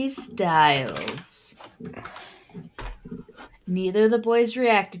 Harry Styles. Neither of the boys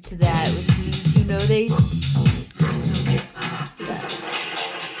reacted to that, which means you know they...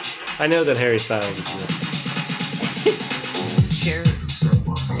 I know that Harry Styles exists. Sure.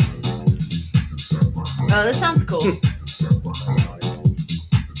 Oh, this sounds cool.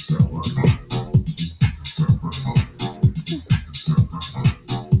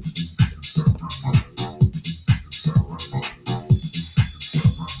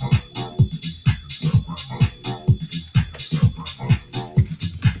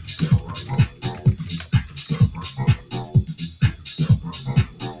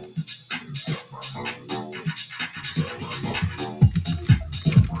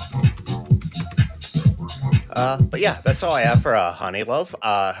 But yeah, that's all I have for Honeyluv.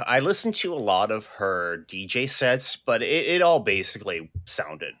 I listened to a lot of her DJ sets, but it all basically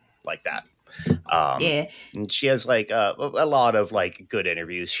sounded like that. Yeah. And she has like a lot of like good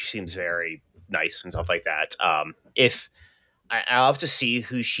interviews. She seems very nice and stuff like that. If I'll have to see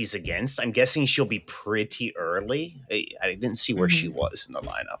who she's against. I'm guessing she'll be pretty early. I didn't see where she was in the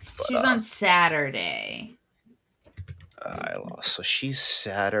lineup. But, She's on Saturday. I lost. So she's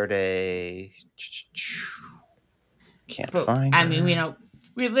Saturday. Can't But, find I her. mean,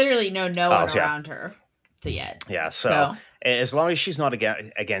 we literally know no one yeah. around her to yet. Yeah, so as long as she's not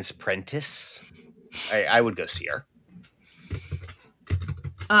against Prentice, I would go see her.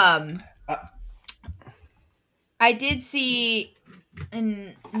 I did see,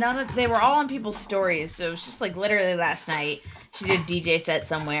 and they were all on people's stories, so it was just like literally last night she did a DJ set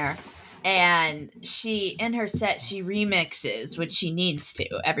somewhere, and in her set she remixes, which she needs to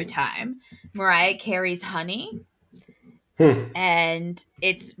every time, Mariah Carey's Honey. And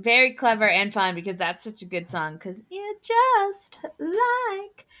it's very clever and fun because that's such a good song, because you're just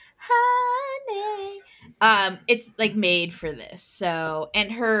like honey. It's like made for this. So,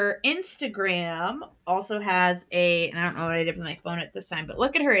 and her Instagram also has and I don't know what I did with my phone at this time, but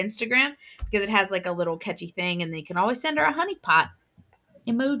look at her Instagram because it has like a little catchy thing, and they can always send her a honey pot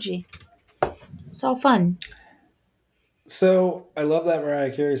emoji. It's all fun. So I love that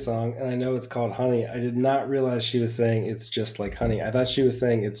Mariah Carey song, and I know it's called Honey. I did not realize she was saying it's just like honey. I thought she was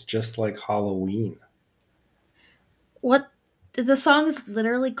saying it's just like Halloween. What? The song is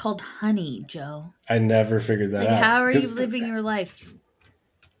literally called Honey, Joe. I never figured that Like, out. how are you 'Cause living your life?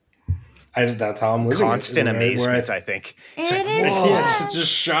 that's how I'm living. Constant it, amazement, I think. It's It like, is whoa. Yeah, it's just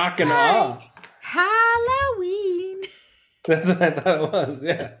shock and awe. Halloween. That's what I thought it was.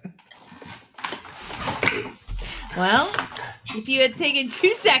 Yeah. Well, if you had taken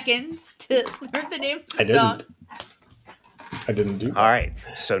 2 seconds to learn the name of the I song. didn't. I didn't do that. All right.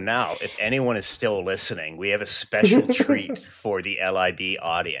 So now, if anyone is still listening, we have a special treat for the LIB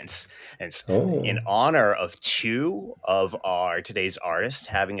audience. And it's in honor of 2 of our today's artists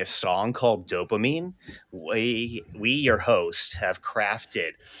having a song called Dopamine, we your hosts, have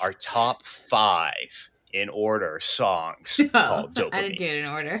crafted our top 5 in order songs called Dopamine. I didn't do it in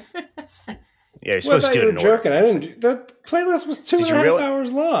order. Yeah, you're Well, supposed I thought to you do were it in order. joking. I didn't. That playlist was 2.5 really?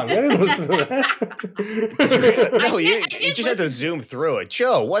 hours long. I didn't listen to that. No, you I did just had to zoom through it.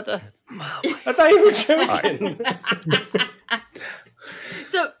 Joe, what the? I thought you were joking.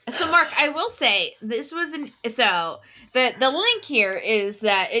 So Mark, I will say this was the link here is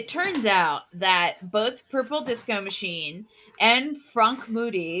that it turns out that both Purple Disco Machine and Franc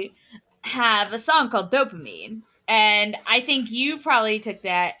Moody have a song called Dopamine. And I think you probably took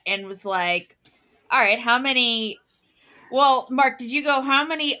that and was like, all right, how many? Well, Mark, did you go, how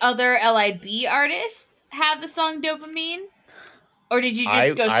many other LIB artists have the song Dopamine? Or did you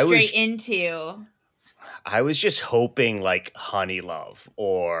just go straight into? I was just hoping like Honeyluv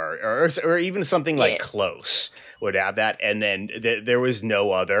or even something like Close would have that. And then there was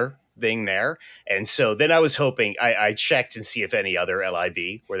no other thing there. And so then I was hoping, I checked and see if any other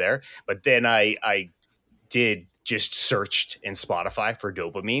LIB were there. But then I did just searched in Spotify for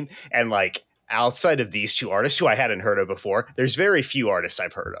Dopamine, and like outside of these 2 artists who I hadn't heard of before, there's very few artists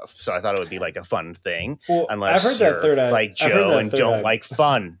I've heard of. So I thought it would be like a fun thing. Well, unless I've heard you're that third eye, like Joe and don't like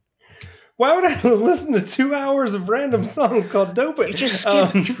fun. Why would I listen to 2 hours of random songs called Dopamine? You just skip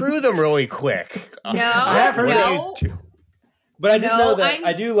through them really quick. No, I have heard no. But I did know that I'm-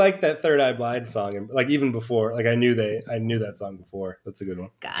 I do like that Third Eye Blind song, and like even before, like I knew that song before. That's a good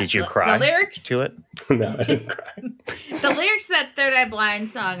one. God, Did you cry the lyrics to it? No, I didn't cry. The lyrics to that Third Eye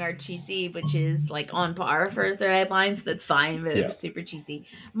Blind song are cheesy, which is like on par for Third Eye Blind, so that's fine, but it was super cheesy.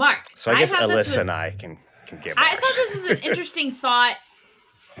 Mark, So I guess thought this Alyssa was- and I can give I ours. thought this was an interesting thought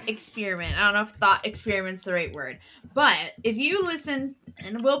experiment. I don't know if thought experiment's the right word, but if you listen,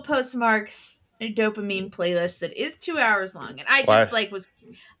 and we'll post Mark's Dopamine playlist that is 2 hours long, and I just like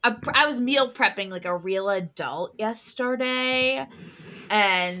I was meal prepping like a real adult yesterday,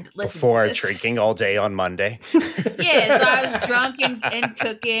 and listened Before to this. drinking all day on Monday. Yeah, so I was drunk and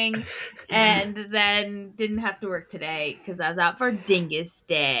cooking, and then didn't have to work today because I was out for Dingus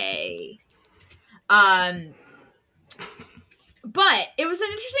Day. But it was an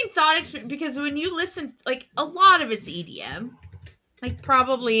interesting thought experiment because when you listen, like a lot of it's EDM, like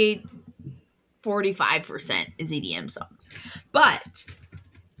probably 45% is EDM songs, but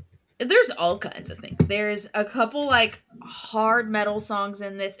there's all kinds of things. There's a couple like hard metal songs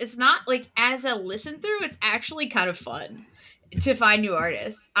in this. It's not like as a listen through, it's actually kind of fun to find new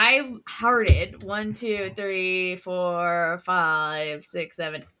artists. I hearted 1, 2, 3, 4, 5, 6,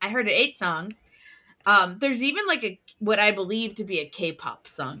 7. I heard 8 songs. There's even like what I believe to be a K-pop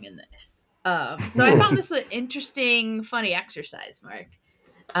song in this. So I found this an interesting, funny exercise, Mark.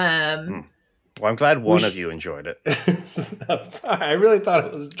 Well, I'm glad one of you enjoyed it. I'm sorry, I really thought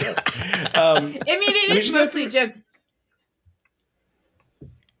it was a joke. I mean, it is mostly a joke.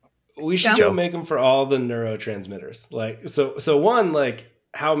 We should go make them for all the neurotransmitters. Like, so one, like,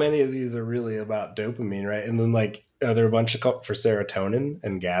 how many of these are really about dopamine, right? And then, like, are there a bunch of for serotonin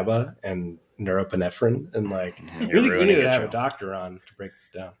and GABA and neuropinephrine? And, like, we need to have a doctor on to break this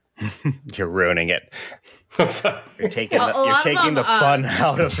down. You're ruining it. I'm sorry. You're taking the fun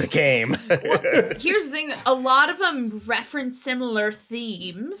out of the game. Here's the thing: a lot of them reference similar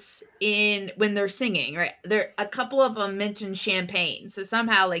themes when they're singing. Right? A couple of them mention champagne, so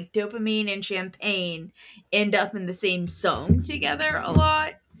somehow like dopamine and champagne end up in the same song together a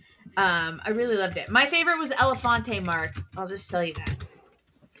lot. I really loved it. My favorite was Elefante, Mark. I'll just tell you that.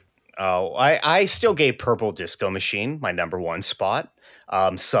 Oh, I still gave Purple Disco Machine my number 1 spot.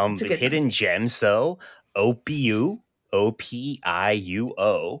 Some hidden gems, though. Opiu,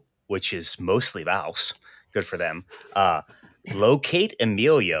 Opiuo, which is mostly Laos. Good for them. Locate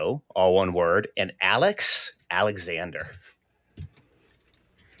Emilio, all one word, and Alexander.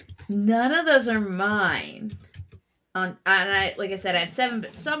 None of those are mine. And like I said, I have 7,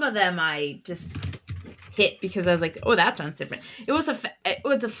 but some of them I just hit because I was like, oh, that sounds different. It was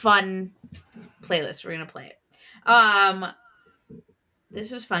a fun playlist. We're gonna play it.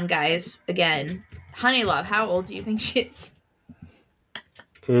 This was fun, guys. Again, Honeyluv, how old do you think she is?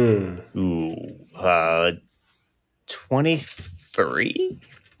 Ooh, 23.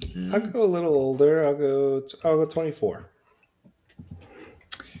 I'll go a little older. I'll go 24.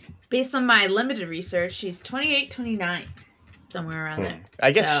 Based on my limited research, she's 28, 29, somewhere around there.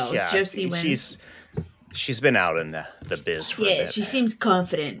 I guess So, yeah. Josie wins. She's been out in the biz for a Yeah, bit. she seems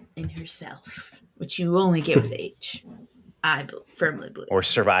confident in herself, which you only get with age. I firmly believe. Or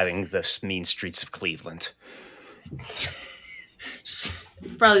surviving the mean streets of Cleveland.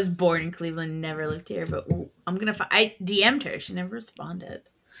 Probably was born in Cleveland, never lived here, but I DM'd her. She never responded.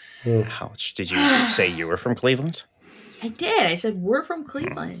 Ouch. Did you say you were from Cleveland? I did. I said, we're from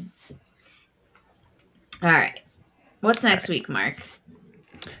Cleveland. All right. What's next week, Mark?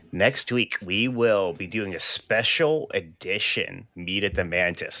 Next week, we will be doing a special edition Meet at the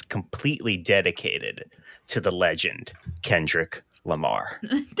Mantis, completely dedicated to the legend, Kendrick Lamar.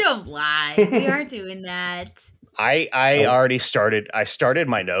 Don't lie. We are doing that. I already started. I started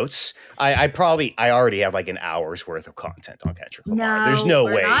my notes. I already have like an hour's worth of content on Kendrick Lamar. No, There's no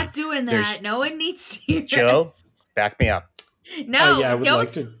we're way. not doing that. No one needs to hear Joe, us. back me up. No, yeah,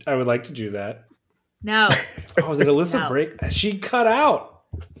 don't. I would like to do that. No. Oh, did Alyssa No. break? She cut out.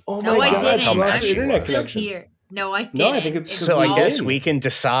 Oh No, my I god, didn't. she lost her I'm internet still connection. here. No, I didn't. No, I think it's So I we guess did. we can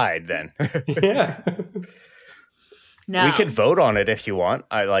decide then. Yeah. No. We could vote on it if you want.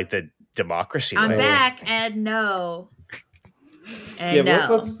 I like the democracy. I'm thing. back, and no. And Yeah, no.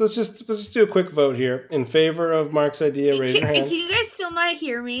 but let's just do a quick vote here in favor of Mark's idea. Raise your Can hand. you guys still not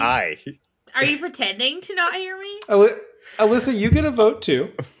hear me? Aye. Are you pretending to not hear me? Alyssa, you get a vote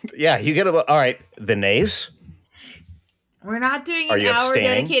too. Yeah, you get a. All right, the nays. We're not doing Are an you hour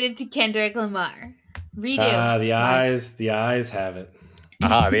abstaining? dedicated to Kendrick Lamar. Redo. The eyes have it.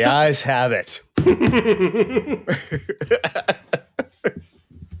 The eyes have it.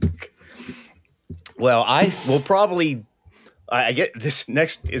 Well, I will probably. I get this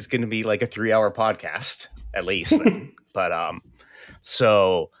next is going to be like a 3-hour podcast at least. Then. But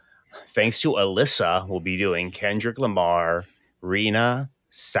so thanks to Alyssa, we'll be doing Kendrick Lamar, Rina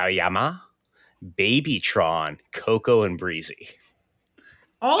Sayama, Babytron, Coco, and Breezy.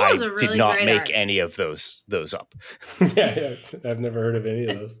 All I those are really did not great make artists. any of those up. yeah, I've never heard of any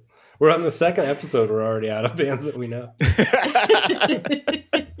of those. We're on the second episode. We're already out of bands that we know.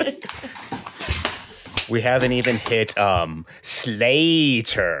 We haven't even hit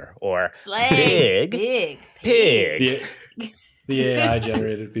Slater or Big. Pig. The AI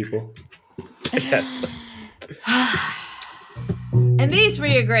generated people. Yes. And these were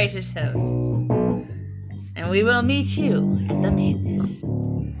your gracious hosts. And we will meet you at the Mantis.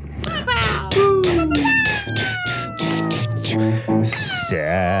 Wow.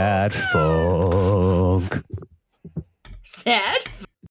 Sad funk. Sad